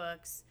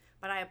textbooks,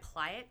 but I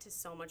apply it to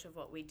so much of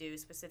what we do,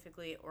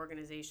 specifically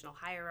organizational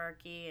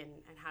hierarchy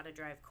and how to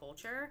drive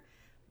culture.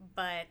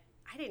 But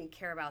I didn't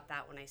care about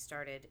that when I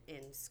started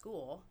in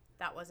school.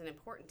 That wasn't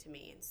important to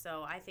me. And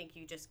so I think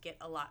you just get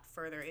a lot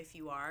further if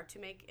you are to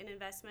make an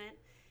investment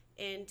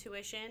in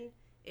tuition,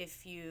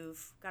 if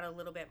you've got a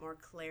little bit more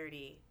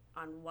clarity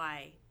on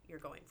why you're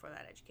going for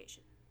that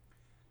education.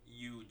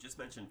 You just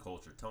mentioned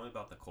culture. Tell me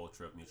about the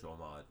culture of Mutual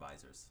Omaha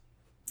Advisors.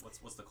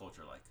 What's the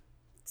culture like?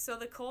 So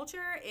the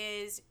culture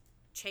is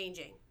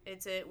changing.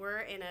 We're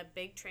in a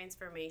big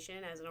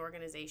transformation as an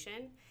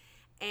organization,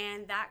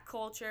 and that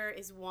culture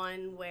is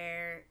one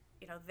where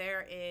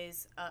there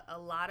is a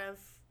lot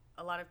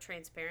of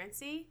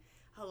transparency,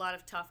 a lot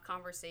of tough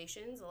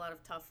conversations, a lot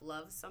of tough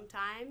love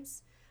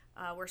sometimes.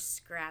 We're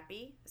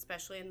scrappy,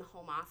 especially in the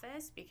home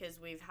office, because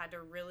we've had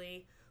to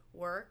really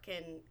work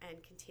and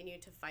continue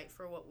to fight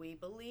for what we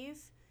believe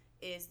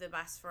is the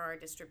best for our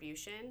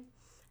distribution.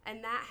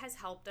 And that has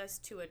helped us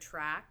to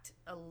attract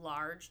a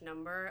large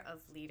number of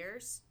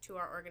leaders to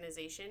our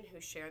organization who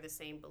share the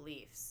same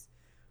beliefs.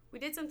 We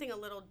did something a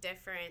little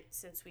different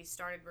since we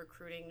started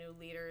recruiting new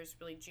leaders,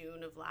 really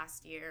June of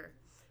last year,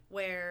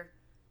 where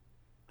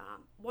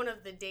one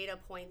of the data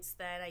points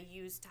that I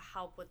used to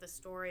help with the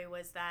story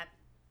was that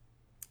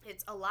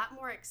it's a lot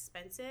more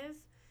expensive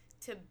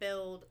to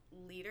build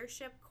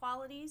leadership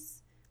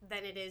qualities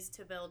than it is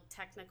to build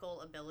technical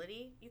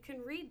ability. You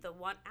can read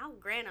Al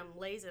Granum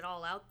lays it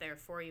all out there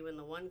for you in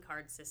the one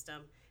card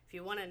system if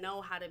you want to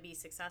know how to be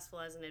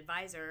successful as an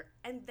advisor.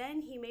 And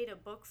then he made a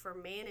book for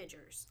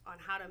managers on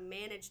how to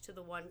manage to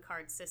the one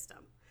card system.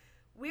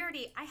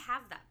 I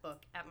have that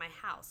book at my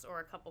house, or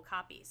a couple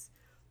copies,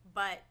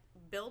 but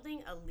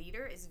building a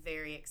leader is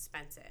very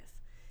expensive.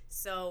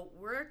 So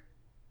we're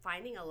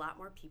finding a lot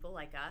more people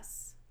like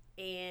us,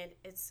 and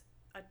it's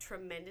a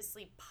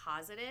tremendously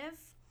positive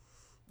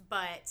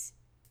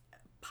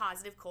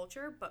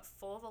culture, but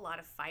full of a lot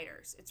of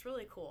fighters. It's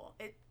really cool.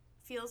 It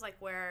feels like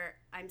where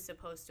I'm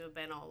supposed to have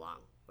been all along,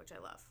 which I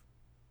love.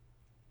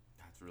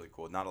 That's really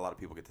cool. Not a lot of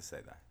people get to say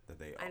that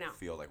they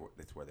feel like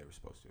it's where they were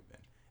supposed to have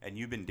been. And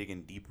you've been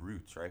digging deep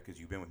roots, right? Because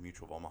you've been with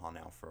Mutual of Omaha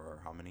now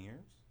for how many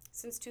years?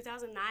 Since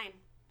 2009.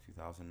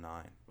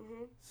 2009.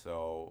 Mm-hmm.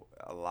 So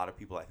a lot of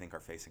people, I think, are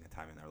facing a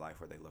time in their life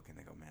where they look and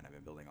they go, man, I've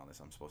been building all this.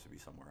 I'm supposed to be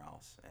somewhere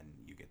else. And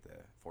you get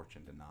the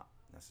fortune to not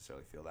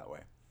necessarily feel that way.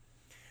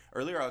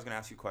 Earlier, I was going to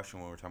ask you a question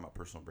when we were talking about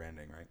personal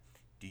branding, right?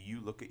 Do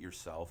you look at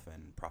yourself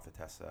and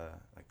Prophetessa,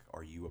 like,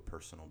 are you a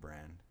personal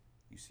brand?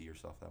 You see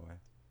yourself that way?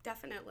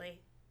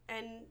 Definitely.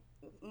 And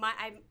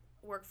I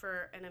work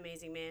for an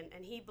amazing man,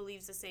 and he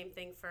believes the same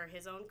thing for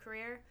his own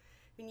career.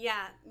 I mean,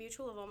 yeah,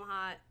 Mutual of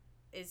Omaha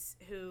is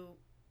who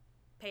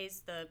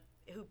pays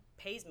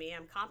me.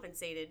 I'm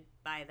compensated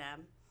by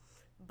them.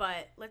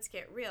 But let's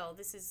get real.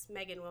 This is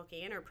Megan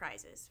Wilkie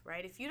Enterprises,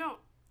 right? If you don't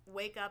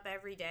wake up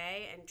every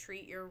day and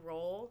treat your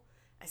role,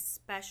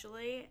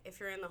 especially if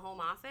you're in the home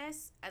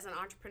office as an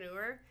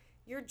entrepreneur,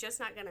 you're just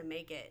not going to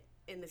make it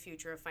in the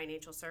future of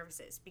financial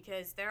services,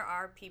 because there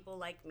are people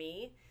like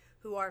me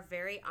who are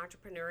very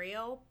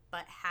entrepreneurial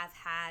but have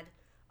had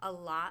a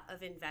lot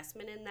of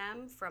investment in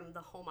them from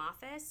the home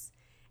office,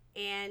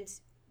 and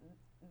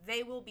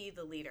they will be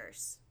the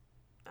leaders,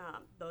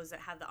 those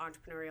that have the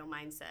entrepreneurial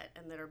mindset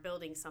and that are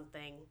building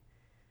something,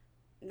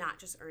 not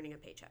just earning a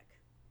paycheck.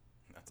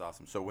 That's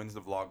awesome. So when's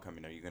the vlog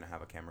coming? Are you going to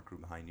have a camera crew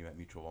behind you at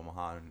Mutual of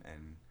Omaha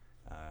and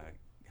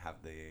have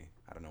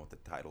I don't know what the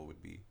title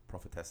would be,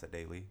 Prophetessa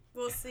Daily?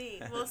 We'll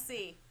see. We'll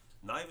see.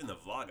 Not even the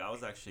vlog. I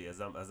was actually, as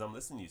I'm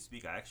listening to you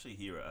speak, I actually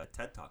hear a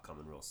TED Talk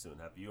coming real soon.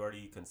 Have you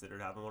already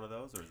considered having one of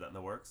those, or is that in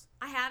the works?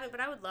 I haven't, but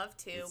I would love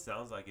to. It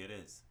sounds like it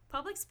is.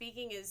 Public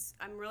speaking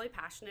I'm really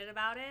passionate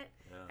about it.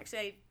 Yeah. Actually,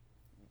 I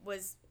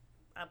was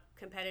a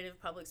competitive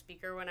public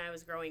speaker when I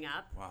was growing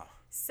up. Wow.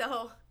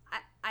 So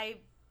I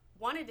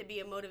wanted to be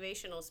a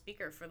motivational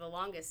speaker for the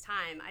longest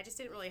time. I just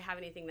didn't really have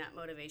anything that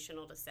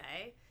motivational to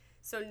say.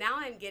 So now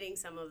I'm getting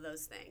some of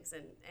those things,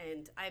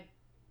 and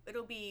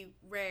it'll be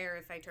rare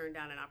if I turn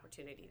down an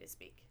opportunity to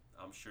speak.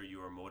 I'm sure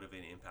you are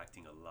motivating,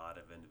 impacting a lot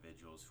of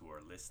individuals who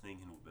are listening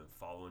and who've been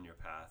following your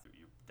path.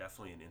 You're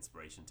definitely an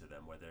inspiration to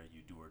them, whether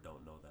you do or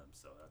don't know them.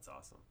 So that's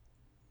awesome.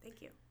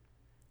 Thank you.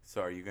 So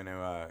are you going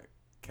to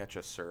catch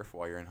a surf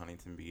while you're in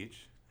Huntington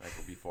Beach, like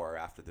before or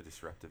after the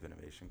Disruptive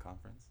Innovation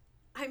Conference?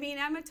 I mean,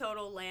 I'm a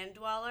total land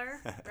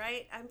dweller,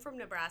 right? I'm from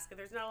Nebraska.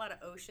 There's not a lot of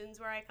oceans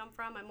where I come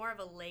from. I'm more of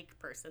a lake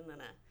person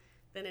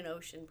than an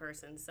ocean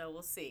person, so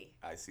we'll see.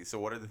 I see. So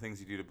what are the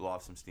things you do to blow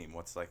off some steam?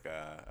 What's like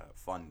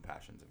fun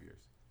passions of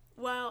yours?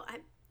 Well,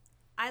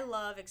 I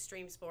love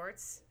extreme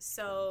sports,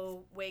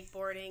 so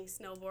wakeboarding,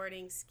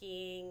 snowboarding,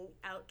 skiing,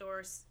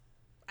 outdoors.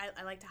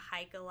 I like to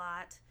hike a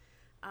lot.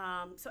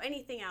 So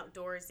anything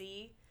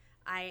outdoorsy.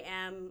 I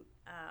am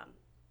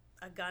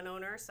a gun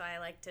owner, so I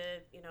like to,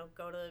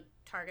 go to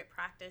target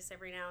practice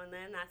every now and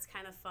then. That's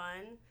kind of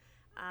fun.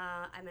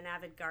 I'm an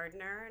avid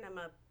gardener, and I'm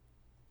a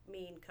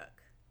mean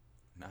cook.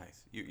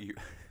 Nice. You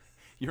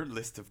your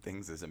list of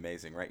things is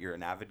amazing, right? You're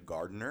an avid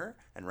gardener,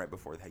 and right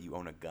before that, you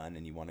own a gun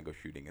and you want to go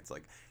shooting. It's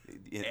like,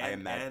 I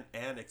imagine,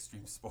 and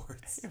extreme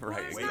sports,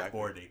 right? Well, Exactly.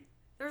 Wakeboarding.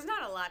 There's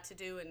not a lot to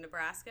do in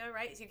Nebraska,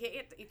 right? So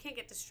you can't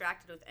get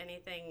distracted with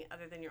anything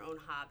other than your own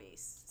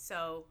hobbies.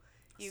 So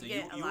you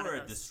were of a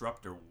those.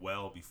 disruptor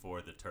well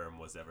before the term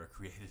was ever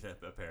created,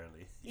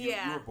 apparently.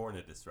 Yeah. You were born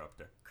a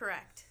disruptor.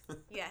 Correct.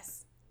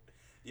 Yes.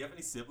 Do you have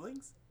any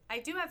siblings? I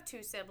do have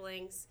two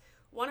siblings,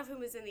 one of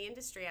whom is in the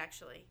industry,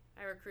 actually.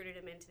 I recruited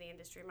him into the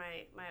industry,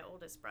 my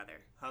oldest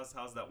brother.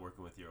 How's that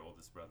working with your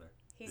oldest brother?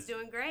 He's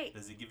doing great.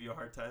 Does he give you a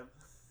hard time?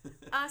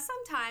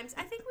 Sometimes.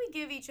 I think we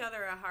give each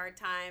other a hard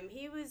time.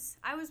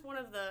 I was one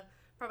of the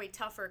probably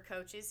tougher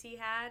coaches he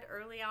had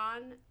early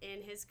on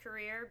in his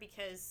career,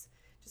 because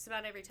just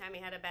about every time he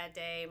had a bad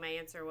day, my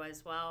answer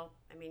was, well,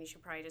 you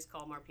should probably just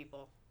call more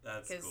people.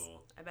 That's 'Cause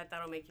cool. I bet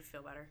that'll make you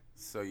feel better.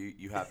 So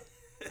you have.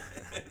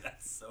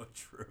 That's so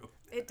true.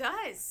 It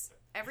does.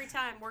 Every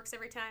time. Works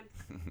every time.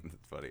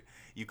 That's funny.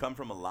 You come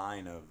from a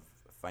line of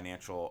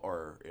financial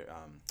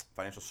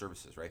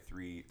services, right?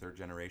 Third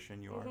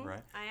generation you are,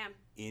 right? I am.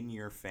 In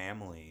your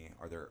family,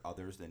 are there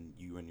others than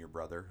you and your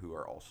brother who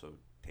are also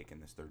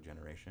taking this third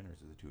generation, or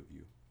is it the two of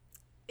you?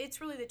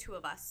 It's really the two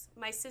of us.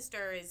 My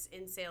sister is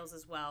in sales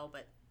as well,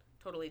 but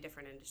totally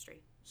different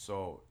industry.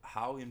 So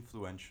how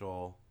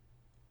influential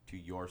to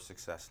your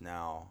success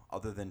now,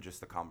 other than just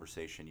the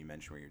conversation you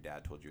mentioned where your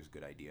dad told you it was a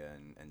good idea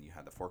and you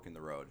had the fork in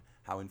the road,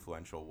 how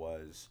influential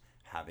was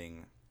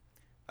having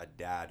a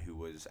dad who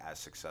was as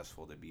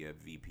successful to be a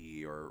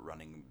VP or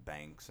running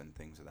banks and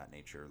things of that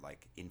nature,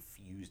 like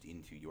infused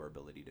into your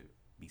ability to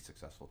be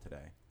successful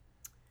today?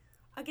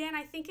 Again,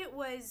 I think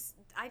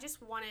I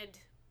just wanted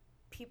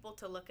people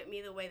to look at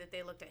me the way that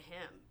they looked at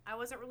him. I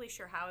wasn't really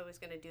sure how I was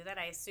going to do that.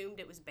 I assumed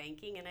it was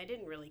banking, and I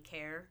didn't really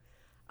care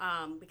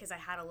because I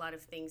had a lot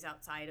of things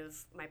outside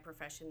of my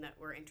profession that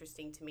were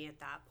interesting to me at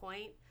that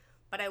point.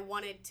 But I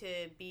wanted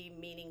to be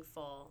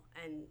meaningful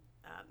and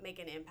make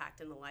an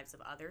impact in the lives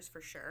of others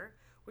for sure,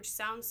 which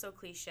sounds so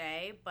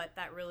cliche, but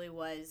that really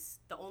was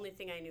the only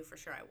thing I knew for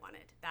sure I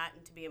wanted, that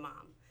and to be a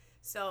mom.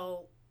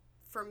 So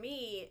for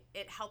me,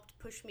 it helped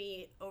push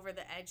me over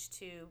the edge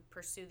to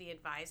pursue the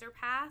advisor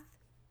path,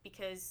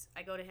 because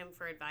I go to him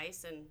for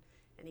advice and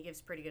he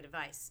gives pretty good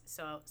advice.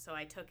 So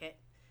I took it.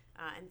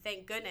 And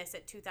thank goodness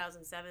at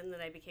 2007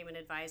 that I became an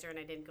advisor and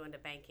I didn't go into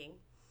banking.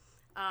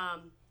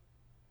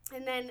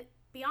 And then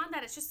beyond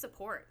that, it's just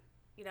support.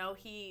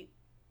 He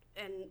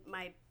and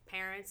my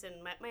parents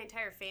and my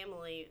entire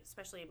family,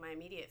 especially my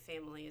immediate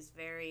family, is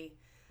very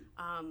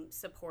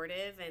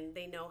supportive, and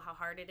they know how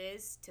hard it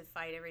is to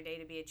fight every day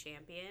to be a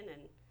champion.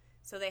 And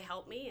so they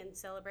help me and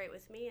celebrate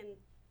with me, and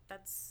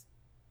that's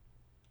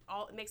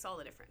all. It makes all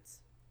the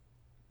difference.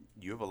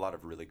 You have a lot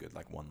of really good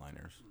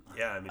one-liners.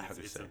 Yeah,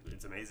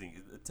 it's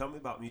amazing. Tell me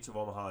about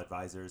Mutual of Omaha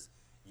Advisors.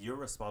 You're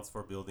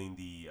responsible for building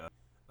the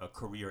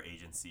career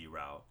agency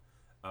route.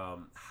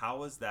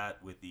 How is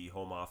that with the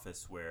home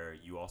office, where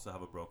you also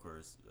have a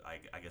broker's,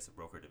 I guess a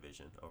broker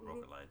division or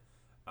broker line?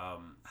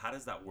 How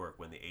does that work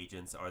when the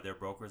agents, are there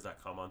brokers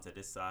that come onto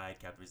this side,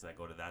 captains that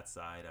go to that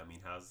side?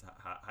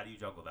 How do you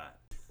juggle that?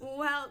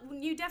 Well,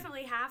 you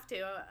definitely have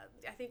to.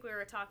 I think we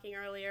were talking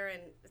earlier,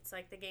 and it's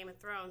like the Game of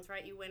Thrones,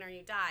 right? You win or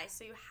you die.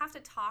 So you have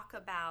to talk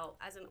about,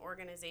 as an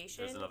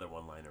organization. There's another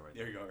one-liner right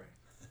there. There you go.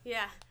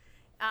 Yeah.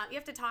 You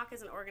have to talk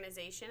as an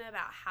organization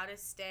about how to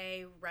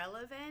stay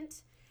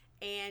relevant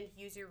and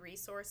use your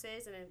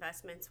resources and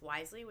investments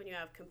wisely when you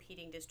have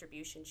competing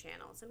distribution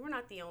channels. And we're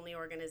not the only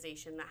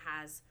organization that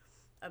has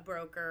a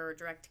broker or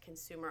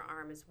direct-to-consumer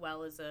arm as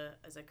well as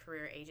a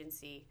career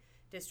agency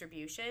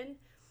distribution.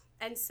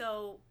 And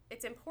so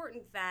it's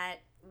important that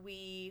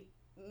we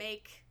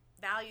make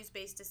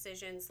values-based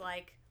decisions,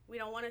 like we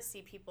don't want to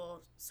see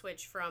people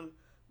switch from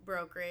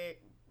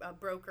a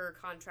broker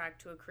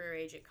contract to a career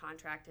agent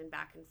contract and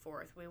back and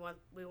forth. We want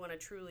to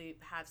truly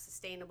have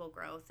sustainable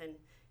growth, and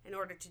in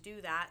order to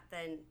do that,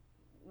 then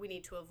we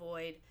need to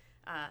avoid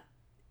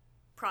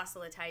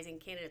proselytizing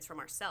candidates from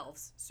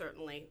ourselves,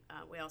 certainly.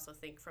 We also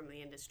think from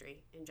the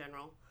industry in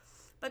general.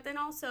 But then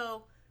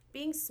also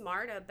being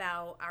smart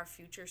about our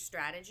future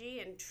strategy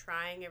and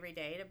trying every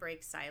day to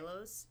break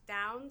silos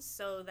down,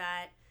 so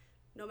that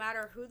no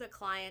matter who the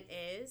client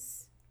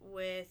is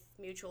with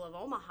Mutual of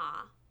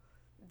Omaha,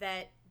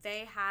 that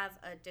they have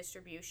a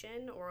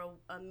distribution or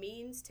a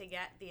means to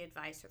get the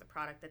advice or the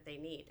product that they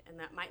need. And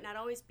that might not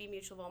always be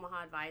Mutual of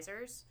Omaha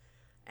Advisors,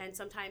 and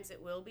sometimes it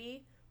will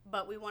be,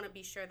 but we want to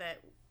be sure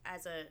that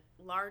as a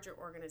larger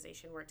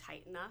organization, we're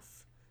tight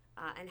enough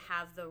and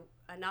have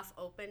enough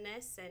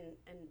openness and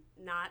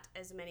not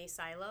as many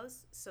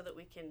silos, so that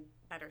we can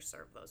better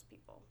serve those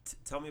people.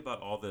 Tell me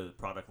about all the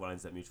product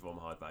lines that Mutual of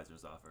Omaha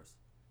Advisors offers.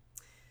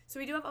 So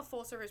we do have a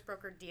full-service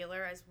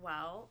broker-dealer as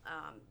well,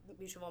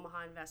 Mutual of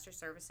Omaha Investor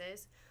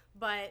Services.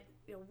 But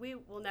we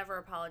will never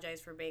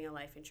apologize for being a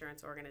life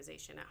insurance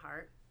organization at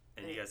heart.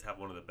 And you guys have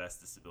one of the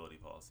best disability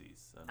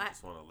policies. I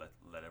just want to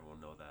let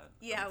everyone know that.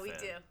 Yeah, we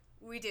do.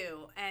 We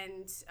do.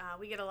 And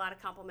we get a lot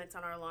of compliments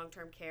on our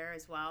long-term care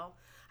as well.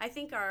 I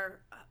think our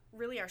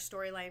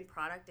storyline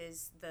product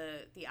is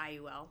the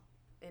IUL,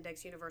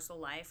 Index Universal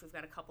Life. We've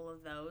got a couple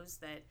of those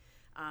that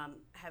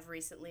have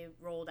recently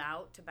rolled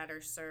out to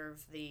better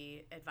serve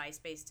the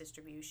advice-based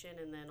distribution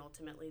and then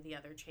ultimately the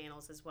other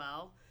channels as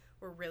well.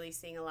 We're really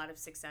seeing a lot of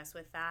success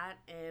with that,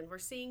 and we're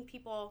seeing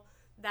people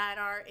that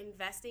are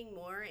investing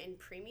more in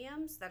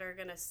premiums that are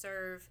going to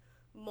serve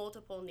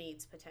multiple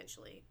needs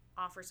potentially,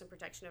 offer some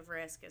protection of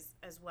risk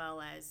as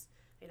well as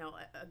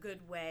a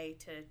good way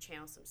to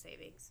channel some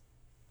savings.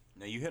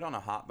 Now, you hit on a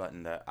hot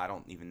button that I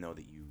don't even know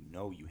that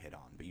you hit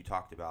on, but you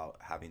talked about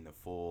having the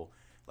full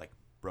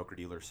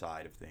broker-dealer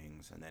side of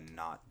things and then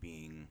not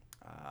being,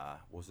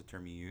 what was the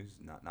term you used?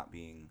 Not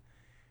being,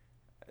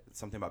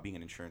 something about being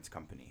an insurance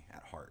company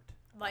at heart.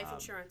 Life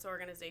insurance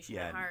organization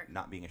at heart.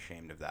 Not being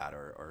ashamed of that.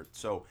 Or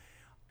so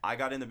I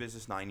got in the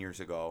business 9 years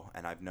ago,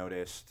 and I've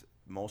noticed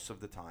most of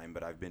the time,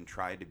 but I've been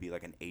trying to be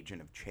like an agent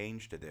of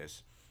change to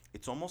this.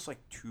 It's almost like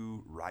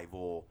two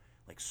rival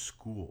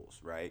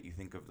schools, right? You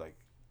think of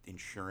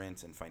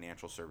insurance and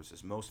financial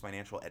services. Most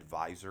financial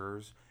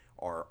advisors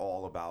are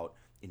all about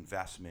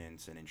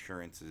investments, and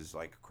insurance is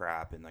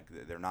crap, and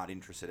they're not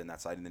interested in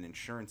that side. And then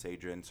insurance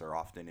agents are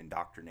often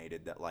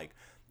indoctrinated that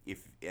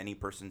if any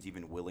person's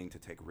even willing to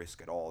take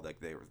risk at all,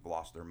 they've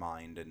lost their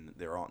mind, and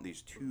they're on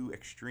these two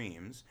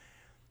extremes.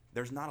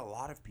 There's not a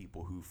lot of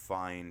people who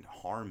find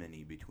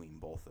harmony between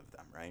both of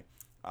them, right?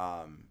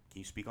 Can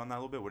you speak on that a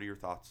little bit? What are your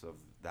thoughts of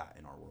that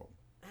in our world?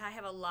 I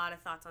have a lot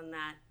of thoughts on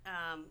that,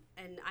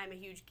 and I'm a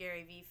huge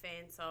Gary Vee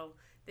fan, so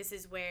this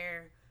is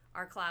where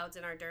our clouds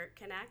and our dirt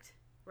connect,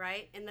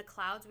 right? In the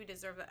clouds,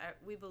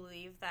 we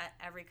believe that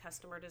every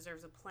customer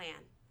deserves a plan,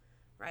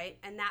 right?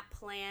 And that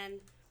plan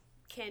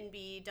can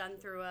be done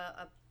through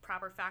a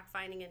proper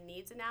fact-finding and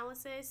needs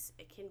analysis.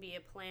 It can be a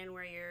plan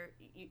where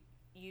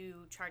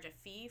you charge a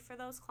fee for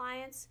those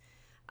clients.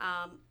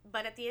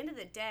 But at the end of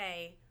the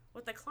day,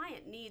 what the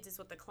client needs is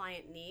what the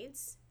client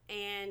needs.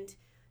 And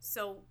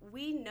so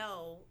we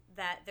know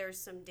that there's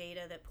some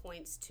data that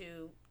points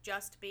to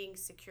just being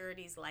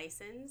securities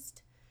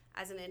licensed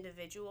as an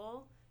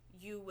individual,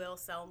 you will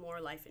sell more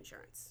life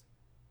insurance.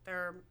 There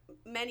are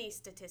many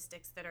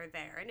statistics that are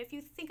there. And if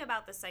you think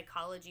about the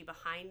psychology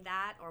behind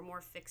that, or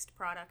more fixed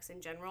products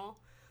in general,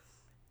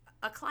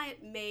 a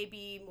client may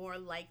be more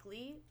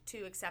likely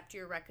to accept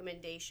your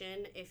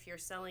recommendation if you're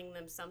selling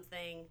them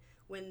something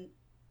when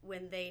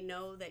they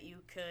know that you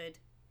could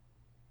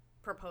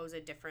propose a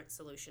different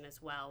solution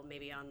as well,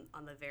 maybe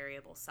on the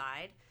variable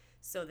side,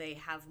 so they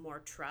have more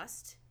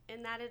trust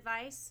in that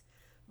advice.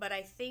 But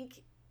I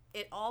think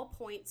it all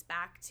points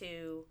back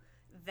to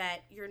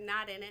that you're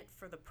not in it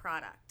for the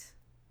product.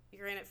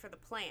 You're in it for the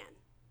plan.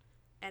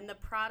 And the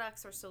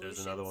products or solutions...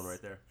 There's another one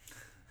right there.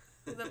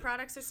 The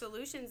products or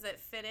solutions that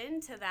fit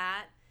into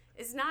that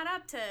is not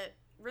up to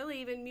really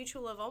even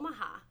Mutual of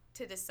Omaha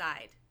to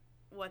decide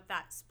what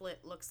that split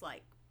looks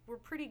like. We're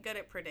pretty good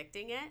at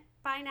predicting it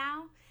by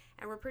now,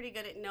 and we're pretty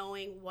good at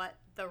knowing what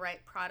the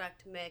right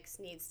product mix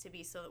needs to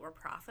be so that we're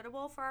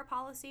profitable for our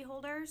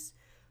policyholders.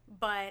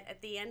 But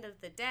at the end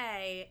of the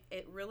day,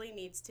 it really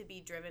needs to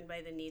be driven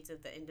by the needs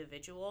of the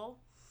individual.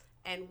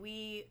 And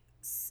we,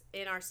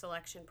 in our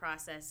selection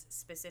process,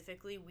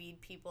 specifically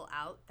weed people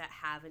out that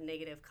have a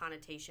negative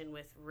connotation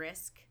with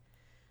risk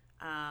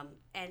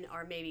and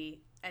are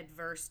maybe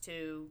adverse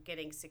to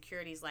getting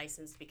securities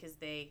licensed because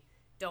they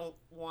don't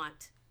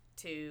want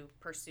to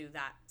pursue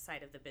that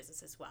side of the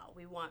business as well.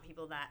 We want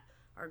people that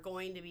are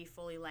going to be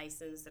fully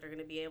licensed, that are going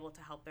to be able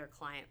to help their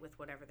client with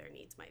whatever their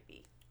needs might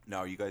be. Now,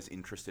 are you guys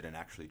interested in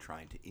actually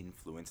trying to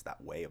influence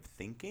that way of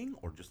thinking,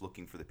 or just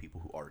looking for the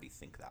people who already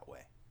think that way?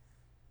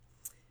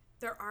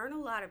 There aren't a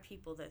lot of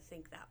people that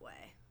think that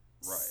way.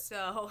 Right.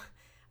 So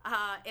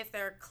if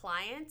they're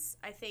clients,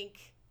 I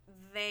think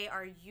they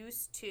are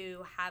used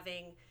to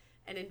having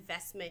an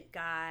investment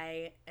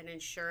guy, an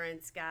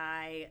insurance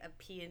guy, a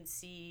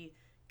P&C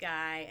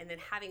guy, and then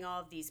having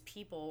all of these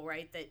people,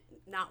 right, that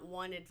not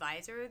one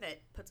advisor that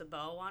puts a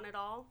bow on it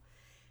all.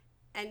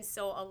 And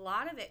so a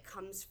lot of it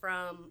comes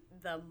from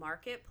the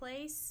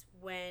marketplace.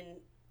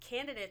 When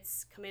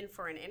candidates come in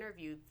for an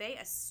interview, they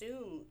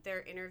assume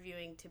they're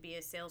interviewing to be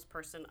a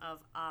salesperson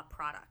of a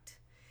product.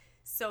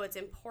 So it's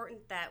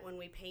important that when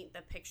we paint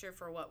the picture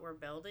for what we're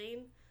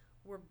building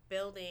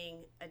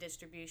a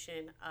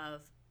distribution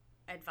of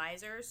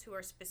advisors who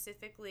are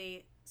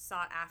specifically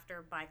sought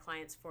after by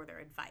clients for their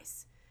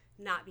advice,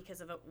 not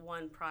because of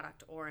one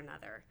product or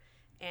another.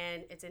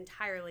 And it's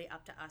entirely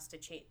up to us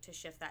to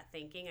shift that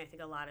thinking. I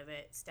think a lot of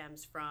it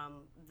stems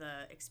from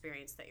the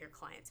experience that your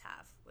clients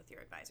have with your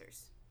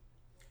advisors.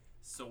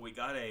 So we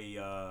got a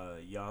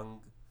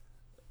young,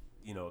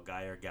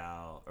 guy or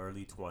gal,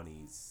 early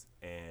 20s,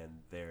 and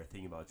they're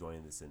thinking about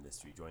joining this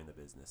industry, joining the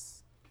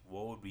business.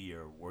 What would be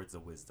your words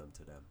of wisdom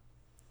to them?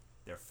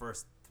 Their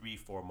first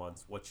 3-4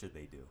 months, what should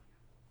they do?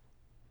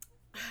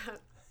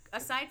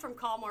 aside from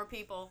call more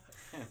people,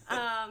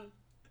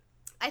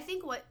 I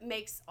think what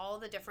makes all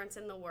the difference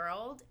in the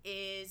world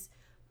is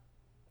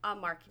a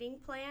marketing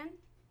plan,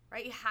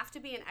 right? You have to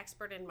be an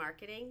expert in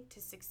marketing to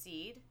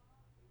succeed,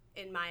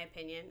 in my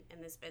opinion,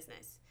 in this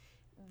business.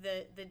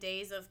 The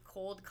days of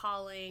cold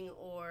calling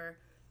or,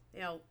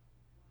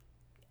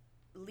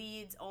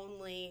 leads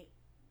only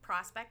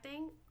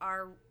prospecting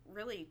are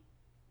really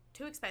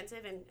too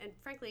expensive and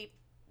frankly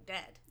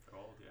dead.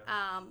 Old,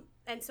 yeah.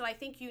 And so I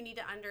think you need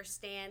to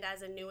understand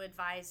as a new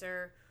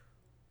advisor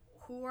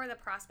who are the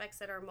prospects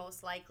that are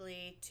most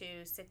likely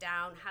to sit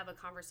down, have a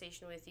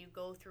conversation with you,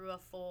 go through a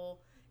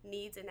full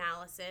needs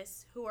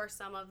analysis. Who are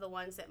some of the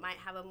ones that might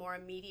have a more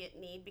immediate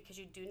need, because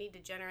you do need to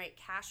generate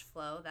cash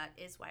flow. That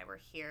is why we're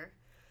here.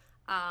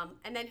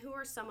 And then who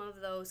are some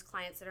of those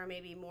clients that are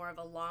maybe more of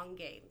a long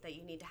game that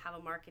you need to have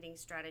a marketing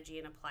strategy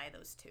and apply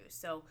those to.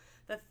 So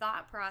the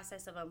thought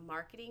process of a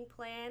marketing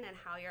plan and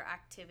how your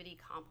activity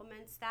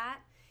complements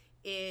that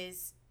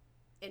is,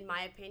 in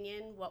my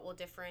opinion, what will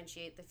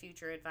differentiate the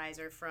future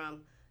advisor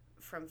from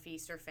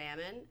feast or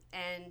famine.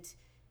 And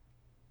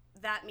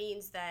that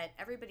means that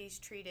everybody's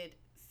treated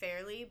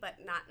fairly, but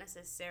not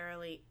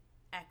necessarily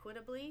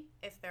equitably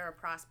if they're a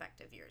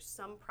prospect of yours.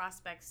 Some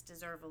prospects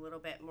deserve a little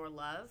bit more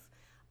love.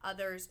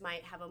 Others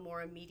might have a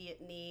more immediate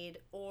need,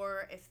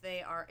 or if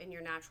they are in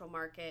your natural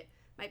market,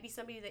 might be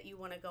somebody that you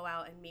want to go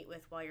out and meet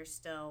with while you're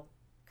still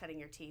cutting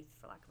your teeth,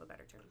 for lack of a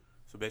better term.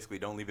 So basically,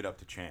 don't leave it up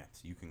to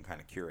chance. You can kind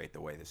of curate the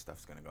way this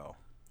stuff's going to go.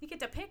 You get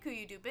to pick who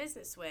you do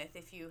business with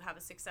if you have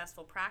a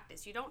successful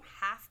practice. You don't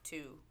have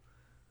to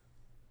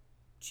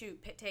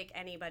take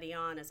anybody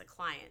on as a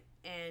client.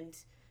 And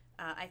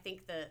I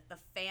think the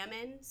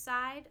famine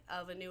side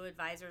of a new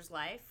advisor's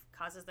life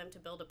causes them to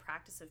build a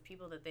practice of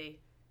people that they,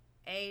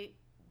 A,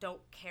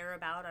 don't care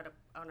about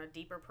on a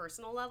deeper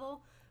personal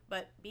level,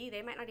 but B,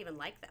 they might not even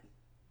like them.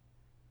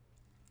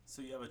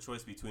 So you have a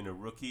choice between a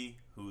rookie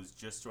who's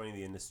just joining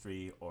the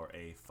industry or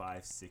a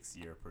 5-6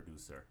 year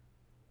producer.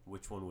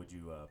 Which one would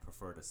you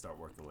prefer to start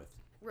working with?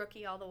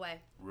 Rookie all the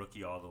way.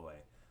 Rookie all the way.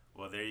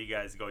 Well, there you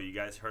guys go. You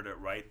guys heard it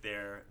right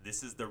there.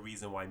 This is the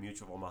reason why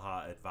Mutual of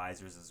Omaha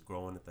Advisors is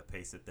growing at the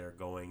pace that they're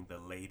going. The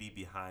lady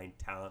behind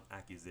Talent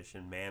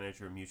Acquisition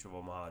Manager, Mutual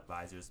of Omaha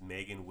Advisors,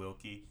 Megan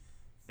Wilkie.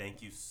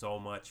 Thank you so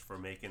much for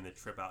making the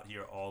trip out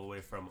here all the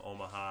way from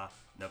Omaha,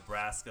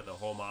 Nebraska, the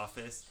home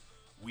office.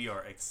 We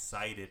are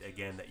excited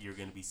again that you're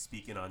going to be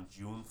speaking on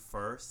June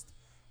 1st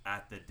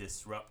at the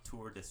Disrupt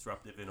Tour,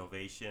 Disruptive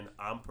Innovation.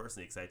 I'm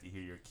personally excited to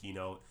hear your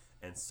keynote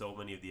and so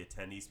many of the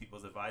attendees.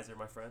 People's Advisor,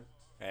 my friend.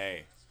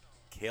 Hey,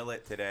 kill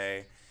it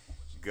today.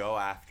 Go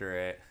after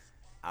it.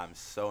 I'm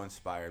so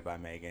inspired by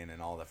Megan and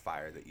all the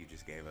fire that you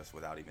just gave us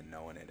without even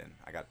knowing it. And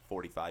I got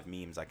 45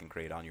 memes I can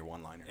create on your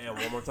one-liner. And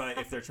one more time,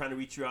 if they're trying to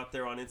reach you out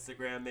there on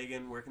Instagram,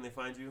 Megan, where can they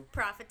find you?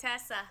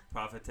 Prophetessa.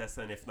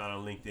 Prophetessa, and if not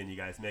on LinkedIn, you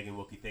guys. Megan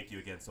Wilkie, thank you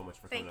again so much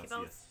for coming out to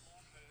see us.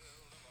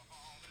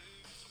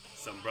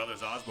 Some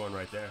Brothers Osborne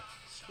right there.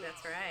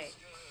 That's right.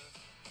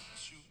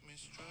 Shoot me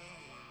straight.